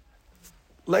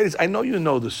 Ladies, I know you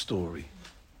know the story,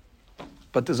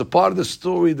 but there's a part of the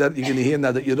story that you're going to hear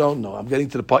now that you don't know. I'm getting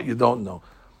to the part you don't know.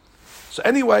 So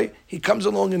anyway, he comes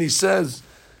along and he says,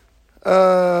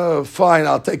 fine,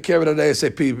 I'll take care of it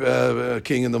ASAP,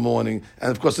 king, in the morning.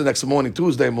 And of course, the next morning,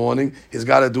 Tuesday morning, he's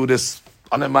got to do this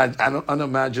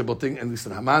unimaginable thing, at least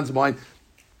in Haman's mind.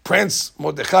 Prance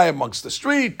Mordechai amongst the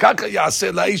street, Kaka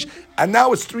Ya'aseh La'ish, and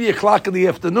now it's 3 o'clock in the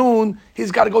afternoon.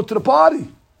 He's got to go to the party.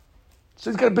 So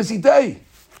he's got a busy day.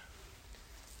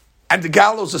 And the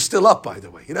gallows are still up, by the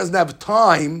way. He doesn't have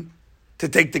time to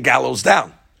take the gallows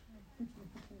down.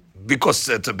 Because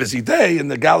it's a busy day, and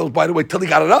the gallows, by the way, till he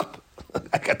got it up.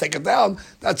 I got to take it down.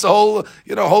 That's a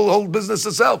whole business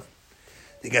itself.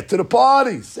 They get to the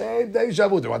party, same deja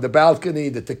vu. They're on the balcony,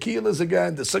 the tequilas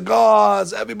again, the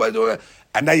cigars, everybody doing it.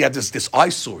 And now you have this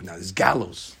eyesore now, this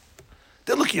gallows.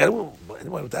 They're looking at it. Well,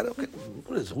 anyone with that? Okay,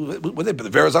 what is it? What they the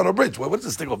Verrazano Bridge? What is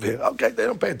this thing over here? Okay, they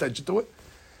don't pay attention to it.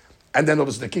 And then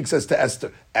obviously the king says to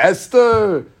Esther,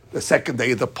 Esther, the second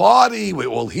day of the party, we're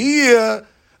all here.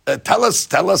 Tell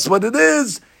us what it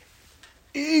is.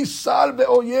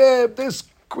 Oh yeah, this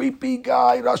creepy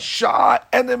guy, Rasha,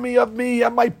 enemy of me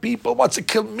and my people, wants to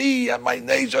kill me and my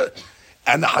nation.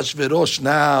 And Hashverosh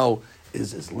now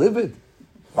is livid.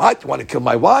 What? You want to kill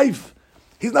my wife?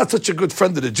 He's not such a good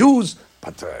friend of the Jews,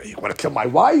 but you want to kill my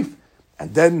wife?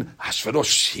 And then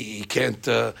Hashverosh, he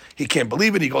can't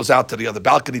believe it. He goes out to the other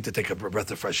balcony to take a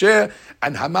breath of fresh air.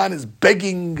 And Haman is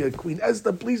begging Queen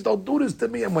Esther, please don't do this to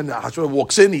me. And when Hashverosh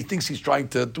walks in, he thinks he's trying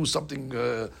to do something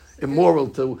immoral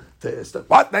to Esther.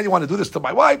 What? Now you want to do this to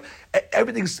my wife?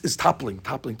 Everything is toppling.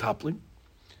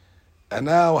 And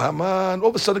now Haman, all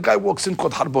of a sudden a guy walks in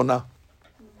called Harbona.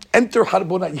 Enter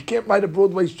Harbona. You can't write a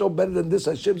Broadway show better than this.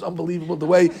 Hashem's unbelievable. The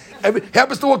way he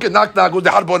happens to walk in, knock, goes to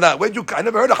Harbona. I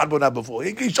never heard of Harbona before.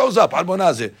 He shows up.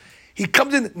 Harbona's here. He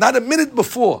comes in not a minute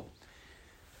before.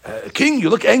 King, you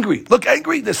look angry. Look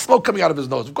angry. There's smoke coming out of his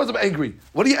nose. Of course I'm angry.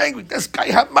 What are you angry? This guy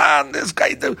Haman. This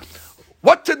guy.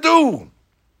 What to do?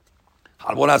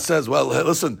 Harbona says, well,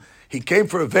 listen. He came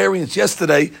for a variance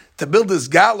yesterday to build this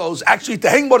gallows, actually to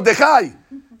hang Mordechai.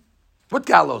 What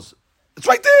gallows? It's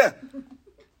right there.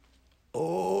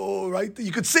 Oh, right there.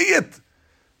 You could see it.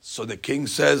 So the king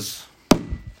says,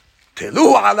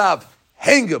 Telu alav,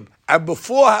 hang him. And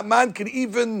before Haman can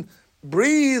even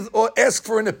breathe or ask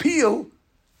for an appeal,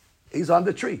 he's on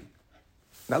the tree.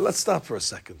 Now let's stop for a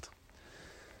second.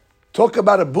 Talk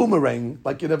about a boomerang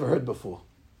like you never heard before.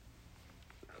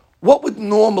 What would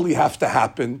normally have to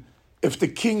happen if the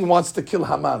king wants to kill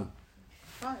Haman?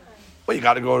 Well, you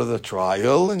got to go to the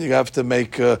trial, and you have to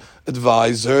make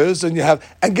advisors, and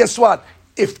guess what?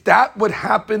 If that would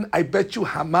happen, I bet you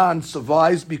Haman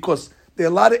survives because there are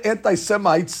a lot of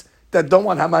anti-Semites that don't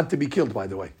want Haman to be killed, by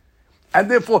the way. And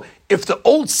therefore, if the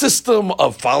old system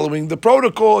of following the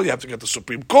protocol, you have to get the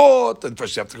Supreme Court, and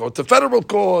first you have to go to federal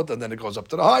court, and then it goes up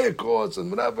to the higher courts, and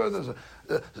whatever, there's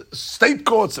a state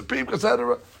court, Supreme Court,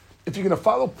 etc. If you're going to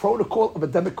follow protocol of a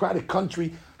democratic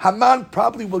country, Haman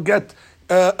probably will get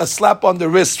a slap on the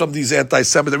wrist from these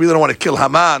anti-Semites that really don't want to kill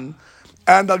Haman,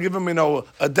 and they'll give him,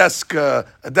 a desk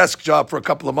job for a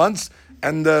couple of months,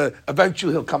 and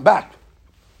eventually he'll come back.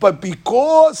 But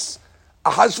because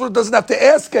Ahasuerus doesn't have to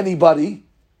ask anybody,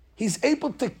 he's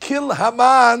able to kill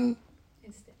Haman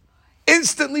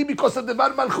instantly because of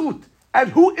Devar Malchut. And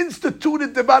who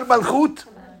instituted Devar Malchut?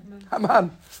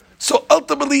 Haman. So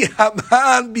ultimately,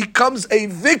 Haman becomes a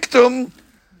victim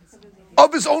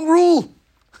of his own rule.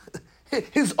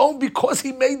 His own, because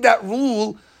he made that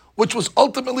rule, which was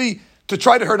ultimately to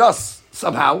try to hurt us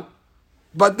somehow.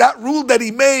 But that rule that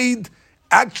he made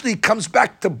actually comes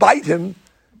back to bite him,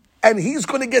 and he's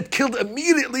going to get killed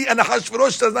immediately, and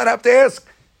Ahasuerus does not have to ask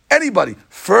anybody.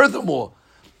 Furthermore,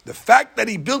 the fact that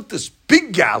he built this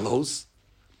big gallows,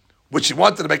 which he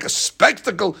wanted to make a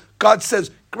spectacle, God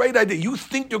says, great idea. You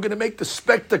think you're going to make the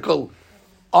spectacle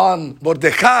on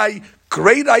Mordechai?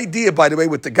 Great idea, by the way,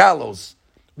 with the gallows.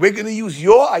 We're going to use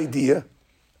your idea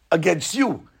against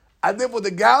you. And therefore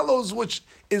the gallows, which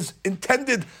is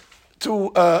intended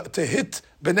to hit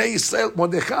Bnei Yisrael,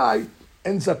 Mordechai,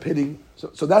 ends up hitting.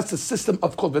 So that's the system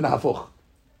of Kol V'Nahafoch.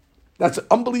 That's an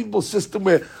unbelievable system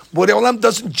where Borei Olam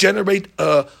doesn't generate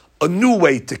a new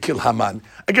way to kill Haman.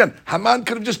 Again, Haman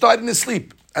could have just died in his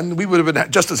sleep, and we would have been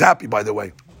just as happy, by the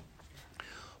way.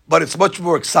 But it's much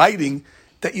more exciting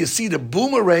that you see the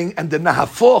boomerang and the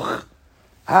Nahafoch,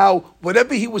 how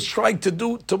whatever he was trying to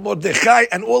do to Mordechai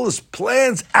and all his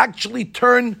plans actually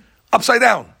turn upside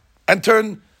down and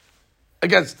turn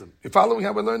against him. You following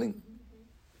how we're learning?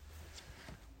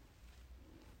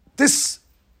 This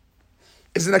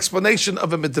is an explanation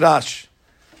of a midrash.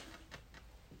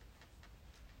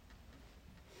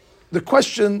 The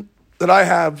question that I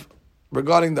have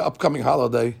regarding the upcoming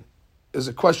holiday is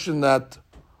a question that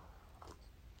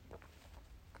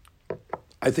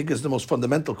I think is the most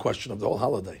fundamental question of the whole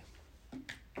holiday.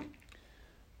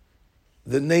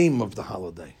 The name of the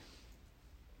holiday.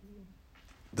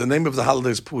 The name of the holiday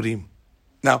is Purim.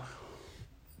 Now,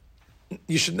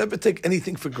 you should never take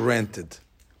anything for granted.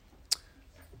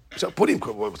 So Purim,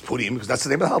 because that's the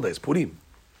name of the holiday, it's Purim.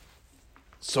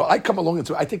 So I come along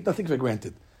and I take nothing for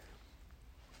granted.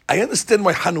 I understand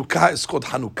why Hanukkah is called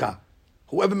Hanukkah.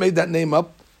 Whoever made that name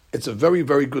up, it's a very,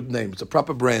 very good name. It's a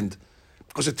proper brand.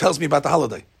 Because it tells me about the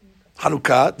holiday.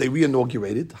 Hanukkah, they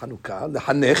re-inaugurated Hanukkah, the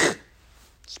Hanech.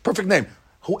 It's a perfect name.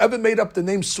 Whoever made up the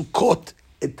name Sukkot,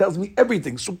 it tells me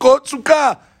everything. Sukkot,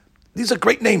 Sukkah. These are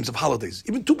great names of holidays.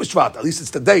 Even Tu B'Shvat, at least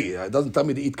it's the day. It doesn't tell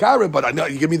me to eat kara, but I know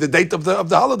you give me the date of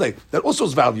the holiday. That also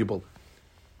is valuable.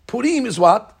 Purim is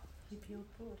what?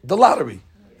 The lottery.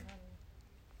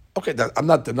 Okay, I'm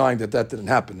not denying that didn't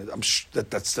happen. I'm sure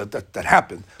that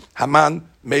happened. Haman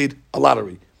made a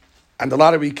lottery, and the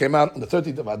lottery came out on the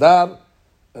 13th of Adar.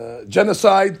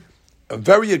 Genocide, a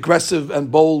very aggressive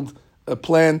and bold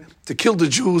plan to kill the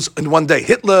Jews in one day.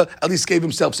 Hitler at least gave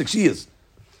himself 6 years.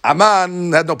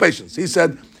 Haman had no patience. He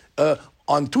said,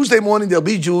 on Tuesday morning there'll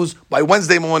be Jews. By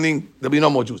Wednesday morning there'll be no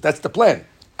more Jews. That's the plan,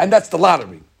 and that's the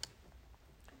lottery.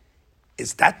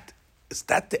 Is that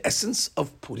the essence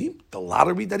of Purim? The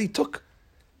lottery that he took?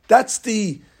 That's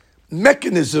the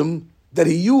mechanism that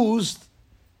he used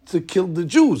to kill the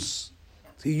Jews.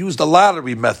 He used the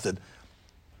lottery method.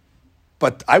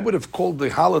 But I would have called the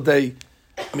holiday,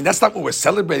 that's not what we're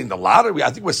celebrating, the lottery. I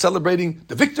think we're celebrating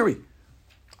the victory.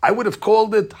 I would have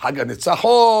called it Hag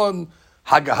HaNitzachon,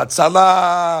 Hag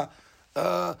HaHatzalah,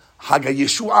 Hag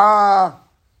HaYeshuah.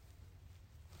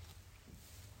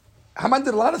 Haman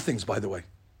did a lot of things, by the way.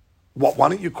 Why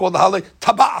don't you call the holiday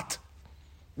Tabat?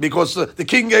 Because the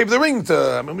king gave the ring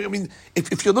to.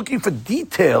 If you're looking for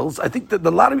details, I think that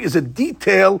the lottery is a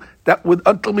detail that would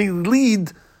ultimately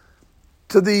lead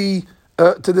to the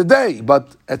day,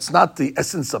 but it's not the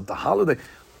essence of the holiday.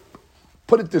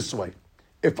 Put it this way: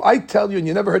 if I tell you, and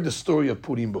you never heard the story of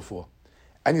Purim before,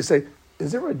 and you say,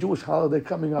 "Is there a Jewish holiday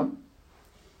coming up?"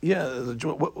 Yeah,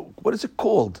 what is it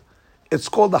called? It's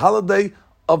called the holiday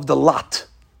of the lot.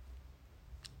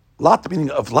 Lot meaning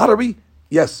of lottery?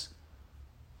 Yes.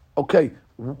 Okay,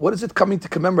 what is it coming to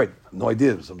commemorate? No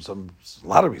idea. Some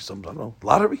lottery. I don't know.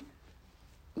 Lottery?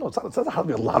 No, it's not a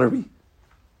holiday. A lottery.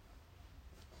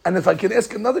 And if I can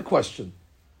ask another question,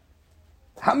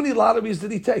 how many lotteries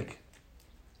did he take?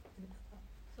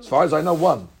 As far as I know,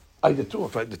 one. I did two.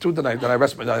 If I did two, then I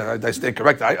rest. I stand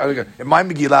correct. In my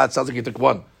Megillah, it sounds like he took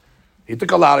one. He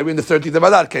took a lottery, and the 13th of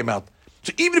Adar came out.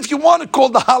 So even if you want to call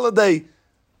the holiday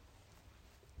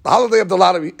of the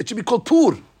lottery, it should be called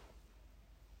Pur.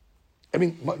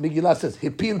 Megillah says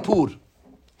Hipil Pur.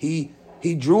 He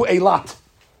drew a lot.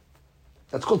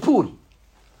 That's called Pur.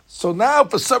 So now,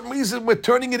 for some reason, we're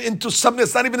turning it into something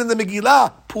that's not even in the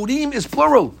Megillah. Purim is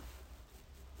plural.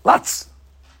 Lots.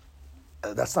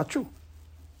 That's not true.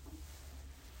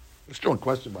 It's a strong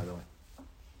question, by the way.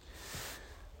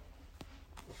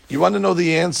 You want to know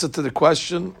the answer to the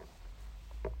question?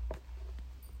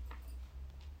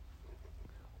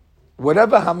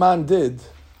 Whatever Haman did,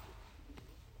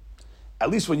 at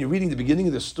least when you're reading the beginning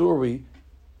of the story,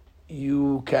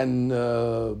 you can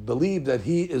believe that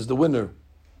he is the winner.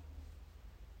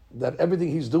 That everything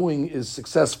he's doing is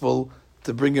successful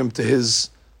to bring him to his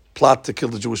plot to kill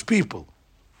the Jewish people.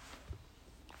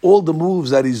 All the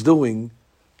moves that he's doing,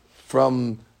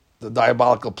 from the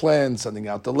diabolical plan, sending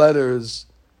out the letters,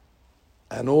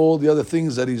 and all the other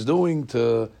things that he's doing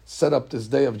to set up this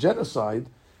day of genocide,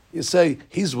 you say,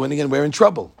 he's winning and we're in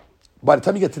trouble. By the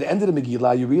time you get to the end of the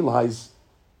Megillah, you realize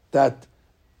that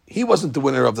he wasn't the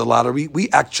winner of the lottery.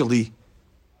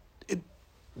 It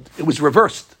was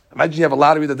reversed. Imagine you have a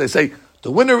lottery that they say,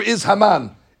 the winner is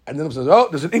Haman. And then it says,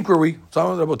 there's an inquiry.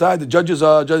 The judges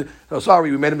are,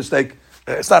 sorry, we made a mistake.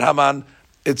 It's not Haman.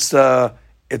 It's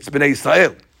Bnei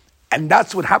Israel. And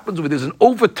that's what happens when there's an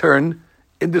overturn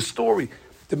in the story.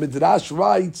 The Midrash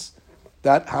writes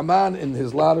that Haman in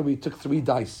his lottery took 3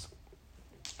 dice.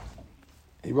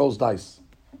 He rolls dice.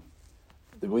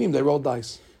 The Goyim, they roll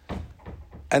dice.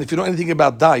 And if you know anything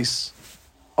about dice,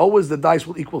 always the dice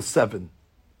will equal 7,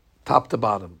 top to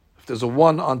bottom. If there's a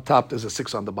 1 on top, there's a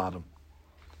 6 on the bottom.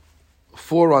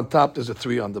 4 on top, there's a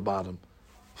 3 on the bottom.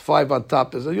 5 on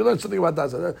top, you learn something about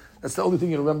dice. That's the only thing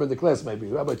you remember in the class, maybe.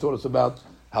 The rabbi taught us about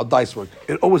how dice work.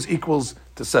 It always equals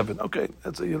to 7. Okay,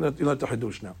 you learned the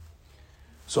Hadush now.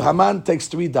 So Haman takes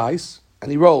 3 dice, and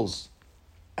he rolls.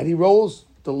 And he rolls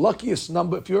the luckiest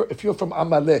number. If you're from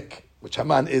Amalek, which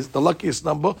Haman is, the luckiest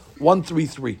number,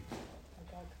 133.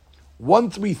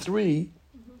 133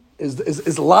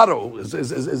 is lotto,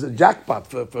 is a jackpot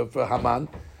for Haman,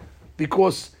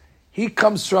 because he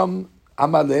comes from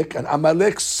Amalek, and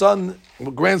Amalek's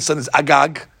grandson is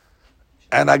Agag,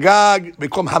 and Agag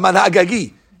become Haman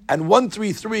Agagi. And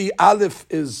 133, Aleph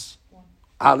is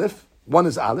Aleph, 1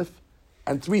 is Aleph,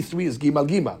 and 33 is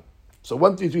Gimal. So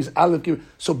 133 is Aleph, Gimal.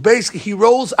 So basically he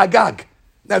rolls Agag.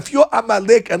 Now if you're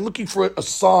Amalek and looking for a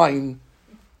sign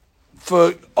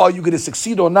for are you going to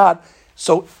succeed or not,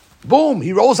 so boom,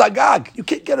 he rolls Agag. You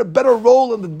can't get a better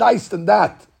roll on the dice than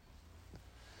that.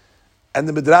 And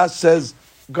the Midrash says,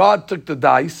 God took the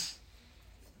dice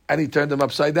and he turned them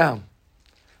upside down.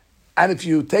 And if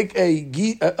you take a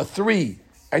 3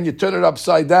 and you turn it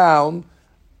upside down,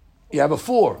 you have a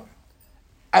 4.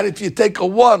 And if you take a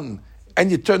 1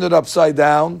 and you turn it upside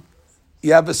down,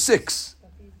 you have a 6.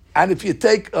 And if you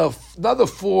take another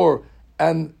 4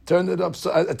 and turn it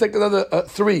upside, take another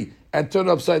 3 and turn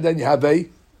it upside down, you have a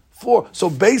 4. So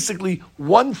basically,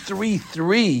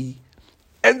 133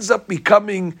 ends up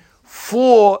becoming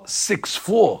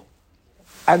 464.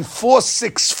 And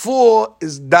 464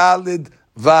 is Dalid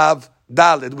Vav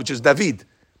Dalid, which is David.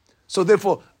 So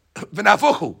therefore,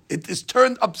 v'nafochu, it is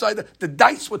turned upside down. The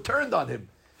dice were turned on him.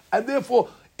 And therefore,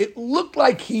 it looked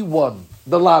like he won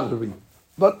the lottery.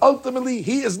 But ultimately,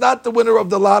 he is not the winner of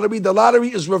the lottery. The lottery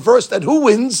is reversed. And who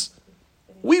wins?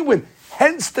 We win.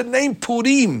 Hence the name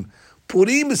Purim.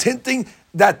 Purim is hinting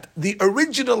that the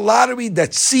original lottery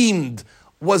that seemed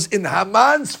was in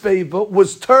Haman's favor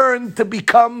was turned to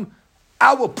become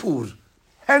our Pur.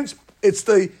 Hence, it's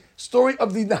the story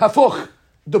of the Nahafoch,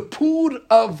 the Pur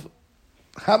of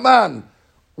Haman,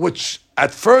 which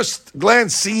at first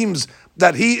glance seems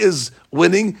that he is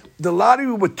winning. The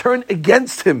lottery would turn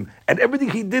against him, and everything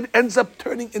he did ends up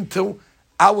turning into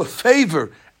our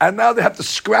favor. And now they have to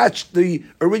scratch the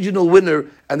original winner,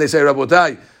 and they say,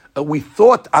 Rabotai, we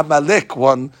thought Amalek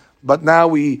won, but now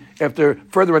we, after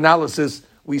further analysis,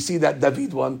 we see that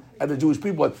David won and the Jewish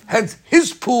people won. Hence,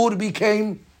 his Pur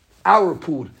became our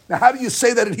Pur. Now, how do you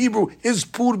say that in Hebrew? His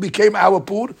Pur became our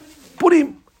Pur?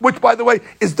 Purim, which, by the way,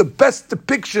 is the best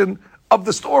depiction of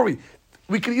the story.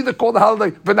 We can either call the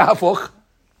holiday V'nahafoch,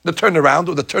 the turnaround,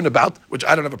 or the turnabout, which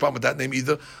I don't have a problem with that name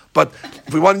either. But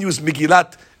if we want to use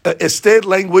Megillat Esther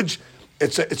language,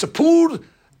 it's a Pur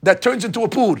that turns into a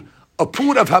Pur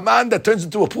of Haman that turns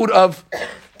into a Pur of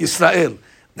Israel.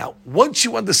 Now, once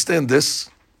you understand this,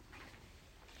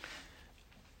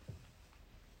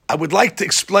 I would like to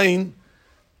explain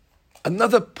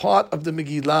another part of the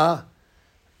Megillah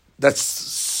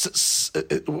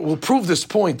that will prove this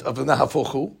point of the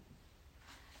Nahafochu.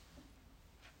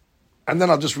 And then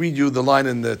I'll just read you the line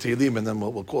in the Tehillim, and then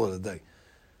we'll call it a day.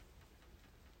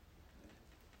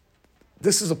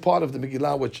 This is a part of the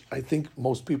Megillah which I think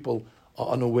most people are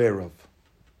unaware of.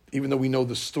 Even though we know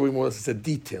the story more or less, it's a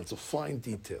detail, it's a fine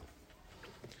detail.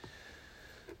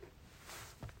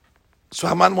 So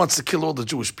Haman wants to kill all the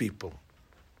Jewish people.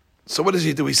 So what does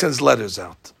he do? He sends letters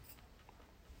out.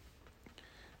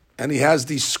 And he has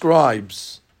these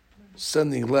scribes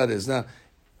sending letters. Now,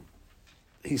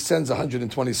 he sends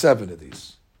 127 of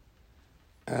these.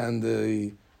 And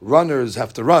the runners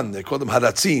have to run. They call them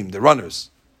haratzim, the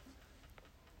runners.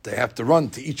 They have to run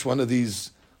to each one of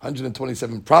these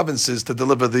 127 provinces to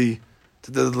deliver the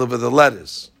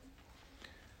letters.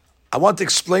 I want to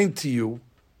explain to you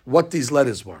what these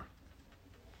letters were.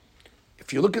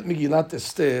 If you look at Megillat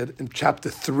Esther in chapter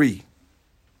 3,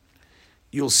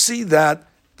 you'll see that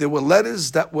there were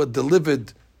letters that were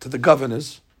delivered to the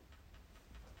governors,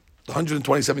 the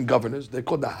 127 governors. They're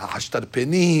called the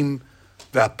Hashtarpenim,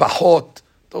 the Pahot.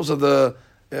 Those are the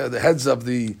heads of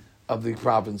the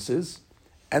provinces.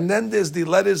 And then there's the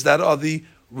letters that are the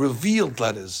revealed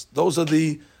letters. Those are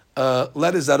the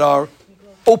letters that are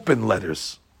open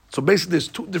letters. So basically there's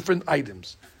two different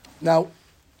items. Now,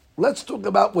 let's talk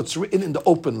about what's written in the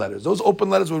open letters. Those open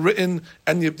letters were written,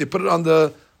 and you put it on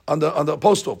the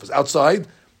post office outside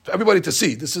for everybody to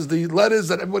see. This is the letters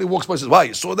that everybody walks by and says, wow,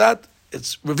 you saw that?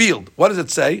 It's revealed. What does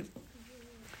it say?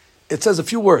 It says a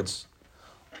few words.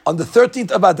 On the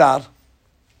 13th of Adar,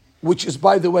 which is,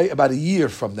 by the way, about a year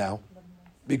from now,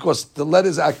 because the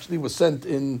letters actually were sent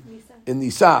in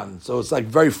Nisan, so it's like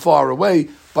very far away,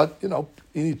 but you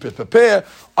need to prepare.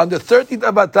 On the 13th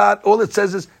of Adar, all it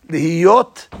says is,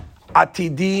 Lihiyot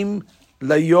atidim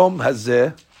layom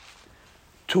hazeh,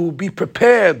 to be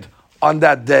prepared on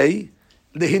that day,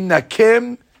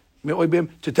 lihinakem me'oibim,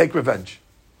 to take revenge.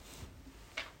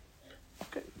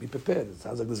 Okay, be prepared. It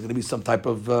sounds like there's going to be some type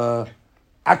of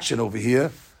action over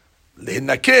here.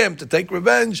 Lihinakem, to take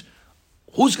revenge.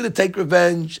 Who's going to take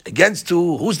revenge? Against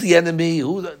who? Who's the enemy?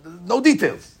 No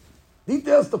details.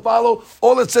 Details to follow.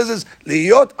 All it says is,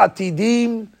 Lihiyot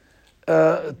atidim,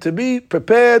 to be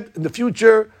prepared in the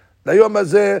future, layom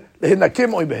hazeh,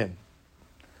 lihinakem oibim.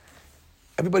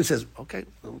 Everybody says, okay,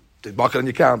 mark it on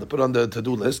your calendar, put it on the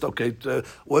to-do list. Okay,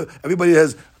 everybody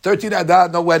has 13 Adar,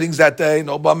 no weddings that day,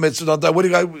 no bar mitzvahs, no that. What do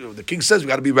you got? The king says we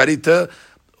got to be ready to.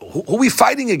 Who are we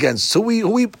fighting against?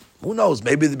 Who knows?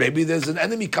 Maybe there's an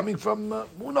enemy coming from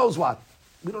who knows what.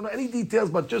 We don't know any details,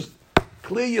 but just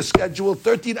clear your schedule.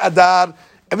 13 Adar,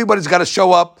 everybody's got to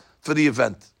show up for the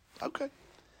event. Okay.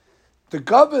 The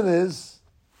governors,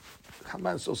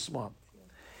 Haman's so smart.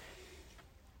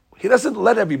 He doesn't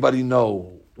let everybody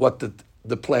know what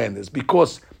the plan is,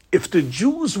 because if the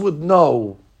Jews would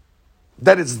know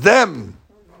that it's them,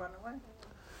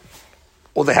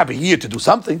 or they have a year to do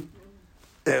something.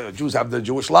 Jews have the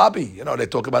Jewish lobby. They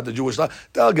talk about the Jewish lobby.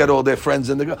 They'll get all their friends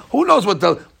in the... Who knows what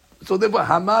they'll... So therefore,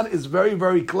 Haman is very,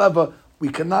 very clever. We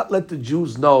cannot let the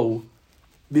Jews know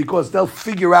because they'll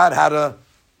figure out how to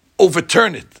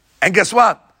overturn it. And guess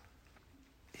what?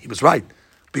 He was right.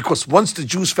 Because once the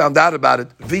Jews found out about it,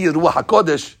 via Ruach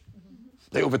HaKodesh,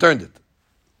 they overturned it.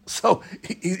 So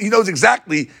he knows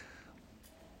exactly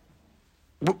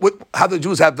how the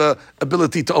Jews have the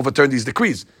ability to overturn these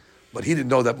decrees. But he didn't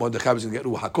know that Mordechai was going to get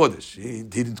Ruach HaKodesh. He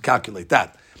didn't calculate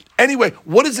that. Anyway,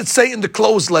 what does it say in the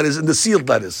closed letters, in the sealed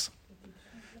letters?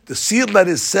 The sealed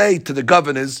letters say to the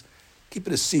governors, keep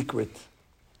it a secret.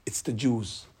 It's the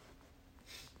Jews.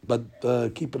 But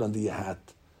keep it under your hat.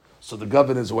 So the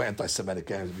governors were anti-Semitic,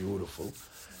 beautiful.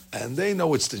 And they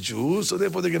know it's the Jews, so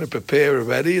therefore they're going to prepare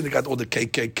already. And they got all the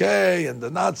KKK and the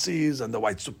Nazis and the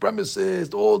white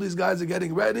supremacists. All these guys are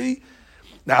getting ready.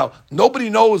 Now, nobody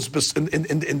knows in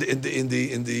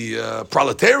the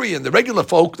proletarian, the regular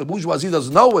folk, the bourgeoisie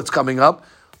doesn't know what's coming up,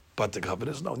 but the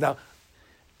governors know. Now,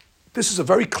 this is a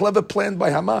very clever plan by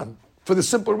Haman for the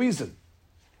simple reason.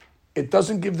 It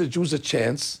doesn't give the Jews a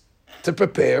chance to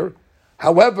prepare.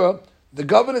 However, the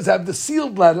governors have the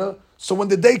sealed letter, so when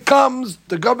the day comes,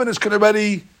 the governors can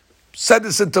already set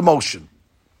this into motion.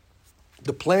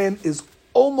 The plan is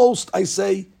almost, I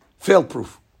say,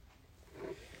 fail-proof.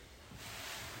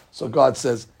 So God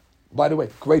says, by the way,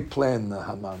 great plan,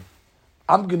 Haman.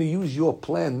 I'm going to use your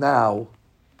plan now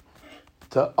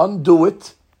to undo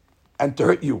it and to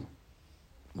hurt you.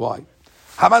 Why?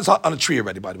 Haman's on a tree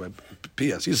already, by the way.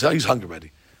 P.S. He's hungry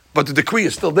already. But the decree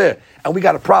is still there, and we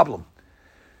got a problem.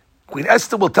 Queen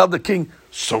Esther will tell the king,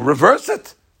 so reverse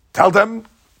it. Tell them,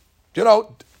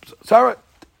 Sarah,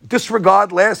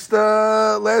 disregard last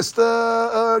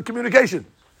communication.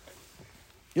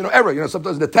 Error.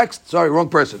 Sometimes in the text, sorry, wrong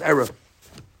person, error.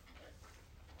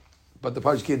 But the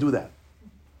Parsh can't do that.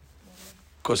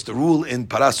 Because the rule in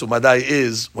Paras Umadai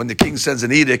is, when the king sends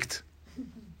an edict,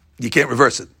 you can't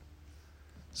reverse it.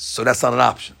 So that's not an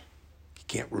option. You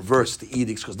can't reverse the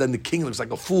edicts, because then the king looks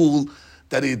like a fool,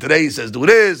 that today he says do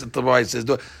this, and tomorrow he says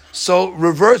do it. So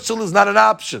reversal is not an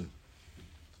option.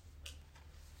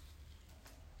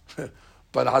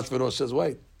 But Ahasuerus says,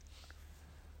 wait.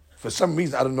 For some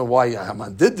reason, I don't know why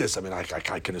Haman did this. I mean, I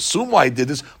can assume why he did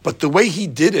this, but the way he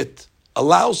did it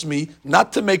allows me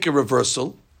not to make a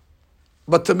reversal,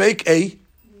 but to make a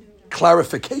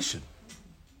clarification.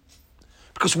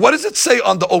 Because what does it say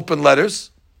on the open letters?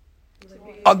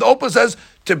 On the open says,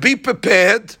 to be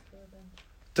prepared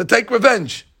to take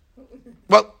revenge.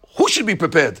 Well, who should be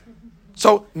prepared?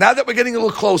 So now that we're getting a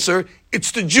little closer,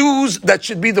 it's the Jews that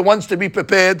should be the ones to be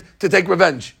prepared to take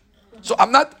revenge. So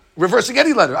I'm not reversing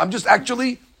any letter. I'm just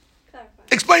actually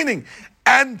explaining.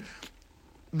 And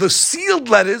the sealed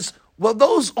letters, well,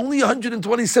 those only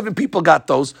 127 people got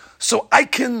those. So I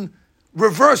can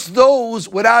reverse those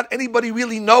without anybody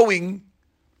really knowing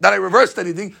that I reversed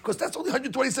anything, because that's only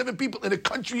 127 people in a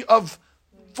country of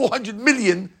 400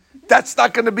 million. That's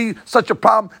not going to be such a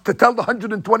problem to tell the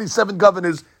 127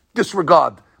 governors,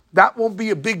 disregard. That won't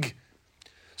be a big...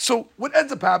 So what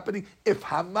ends up happening, if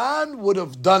Haman would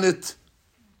have done it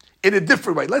in a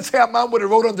different way, let's say Haman would have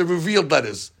wrote on the revealed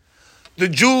letters, the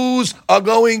Jews are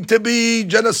going to be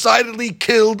genocidally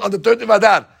killed on the 3rd of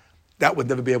Adar, that would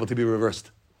never be able to be reversed.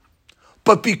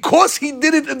 But because he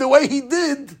did it in the way he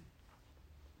did,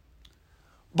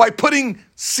 by putting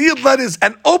sealed letters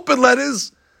and open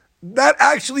letters, that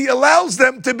actually allows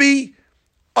them to be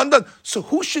undone. So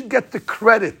who should get the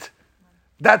credit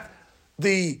that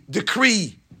the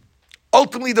decree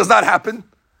ultimately does not happen?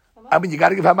 I mean, you got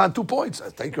to give Haman 2 points.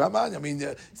 Thank you, Haman. I mean,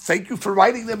 thank you for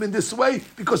writing them in this way,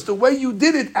 because the way you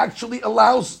did it actually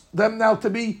allows them now to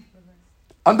be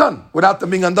undone without them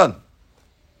being undone.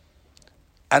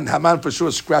 And Haman for sure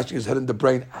is scratching his head in the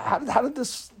brain. How did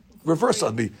this reverse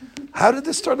on me? How did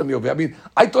this turn on me over? I mean,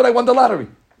 I thought I won the lottery.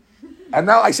 And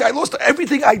now I say I lost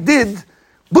everything I did,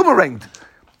 boomeranged.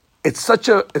 It's such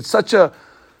a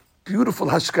beautiful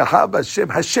hashgacha Hashem.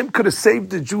 Hashem could have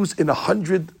saved the Jews in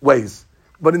 100 ways.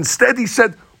 But instead he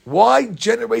said, why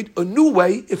generate a new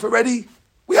way if already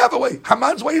we have a way?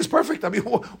 Haman's way is perfect. I mean,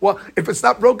 well, if it's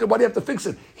not broken, why do you have to fix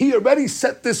it? He already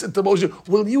set this into motion.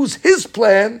 We'll use his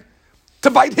plan to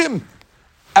bite him.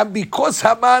 And because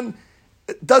Haman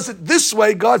does it this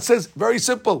way, God says, very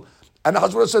simple. And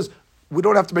Ahasuerus says, we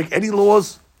don't have to make any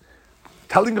laws.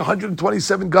 Telling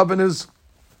 127 governors,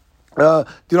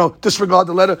 disregard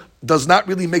the letter does not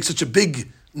really make such a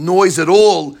big noise at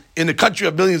all in a country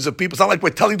of millions of people. It's not like we're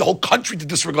telling the whole country to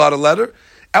disregard a letter.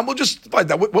 And we'll just find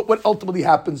out what ultimately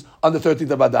happens on the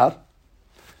 13th of Adar.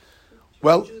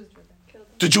 Well,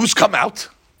 the Jews come out,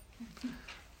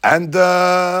 and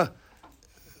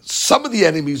some of the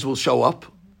enemies will show up,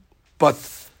 but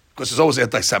because there's always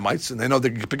anti-Semites, and they know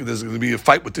there's going to be a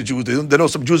fight with the Jews. They know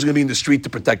some Jews are going to be in the street to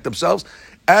protect themselves,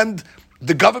 and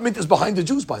the government is behind the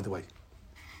Jews, by the way.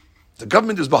 The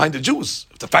government is behind the Jews.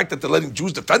 The fact that they're letting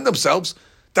Jews defend themselves,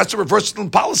 that's a reversal in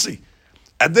policy.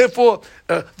 And therefore,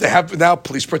 they have now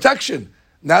police protection.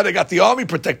 Now they got the army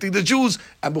protecting the Jews,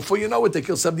 and before you know it, they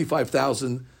kill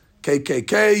 75,000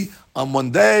 KKK on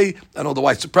one day, and all the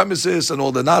white supremacists, and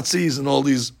all the Nazis, and all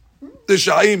these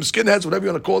Shaim, skinheads, whatever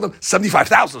you want to call them,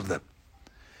 75,000 of them.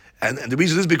 And the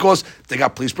reason is because they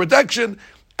got police protection,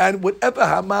 and whatever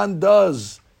Haman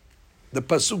does, the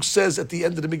Pasuk says at the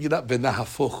end of the Megillah,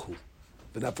 V'nahafochu.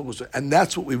 And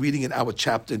that's what we're reading in our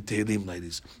chapter in Tehillim,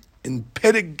 ladies. In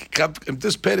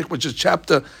this Perek, which is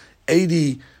chapter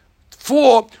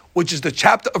 84, which is the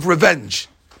chapter of revenge.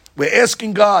 We're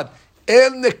asking God,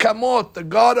 El Nekamot, the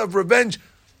God of revenge,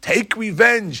 take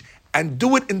revenge and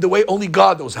do it in the way only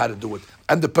God knows how to do it.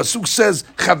 And the Pasuk says,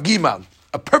 Chav Gimal,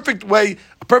 a perfect way,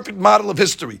 a perfect model of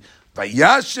history.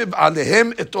 Vayashiv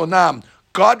alehem et onam.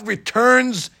 God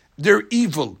returns their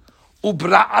evil.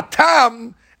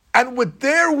 Ubra'atam, and with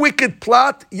their wicked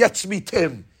plot,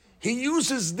 yatzmitim. He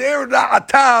uses their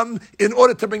ra'atam in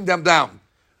order to bring them down.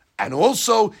 And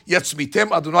also,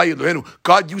 yatzmitim Adonai Eloheinu.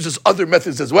 God uses other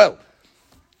methods as well.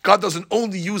 God doesn't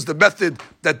only use the method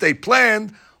that they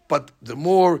planned, but the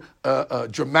more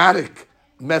dramatic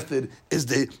method is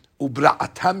the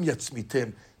ubra'atam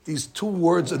yatzmitim. These two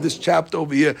words in this chapter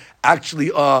over here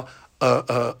actually are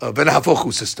a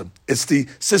V'nahafochu system. It's the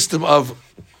system of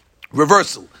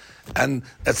reversal. And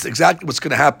that's exactly what's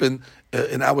going to happen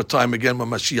in our time again when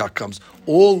Mashiach comes.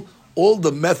 All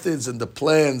the methods and the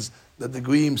plans that the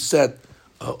Goyim set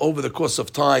over the course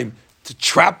of time to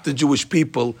trap the Jewish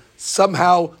people,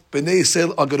 somehow Bnei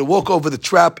Yisrael are going to walk over the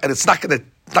trap, and it's not going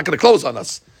to close on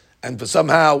us. And for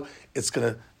somehow it's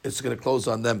going to close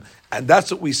on them. And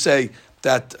that's what we say,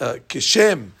 that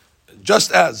Kishem,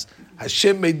 just as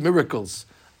Hashem made miracles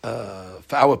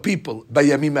for our people,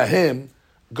 Bayamim Ahem,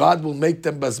 God will make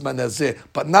them Bazman Hazeh.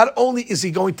 But not only is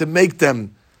He going to make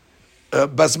them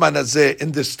Bazman Hazeh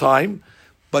in this time,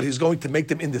 but He's going to make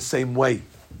them in the same way.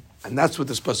 And that's what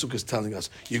this Pasuk is telling us.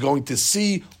 You're going to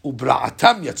see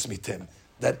Ubra'atam Yatzmitim,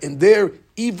 that in their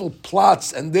evil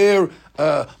plots and their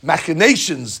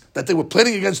machinations that they were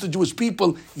planning against the Jewish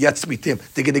people, Yatzmitim,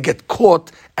 they're going to get caught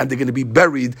and they're going to be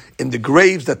buried in the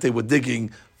graves that they were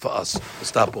digging for us. We'll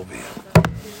stop over here.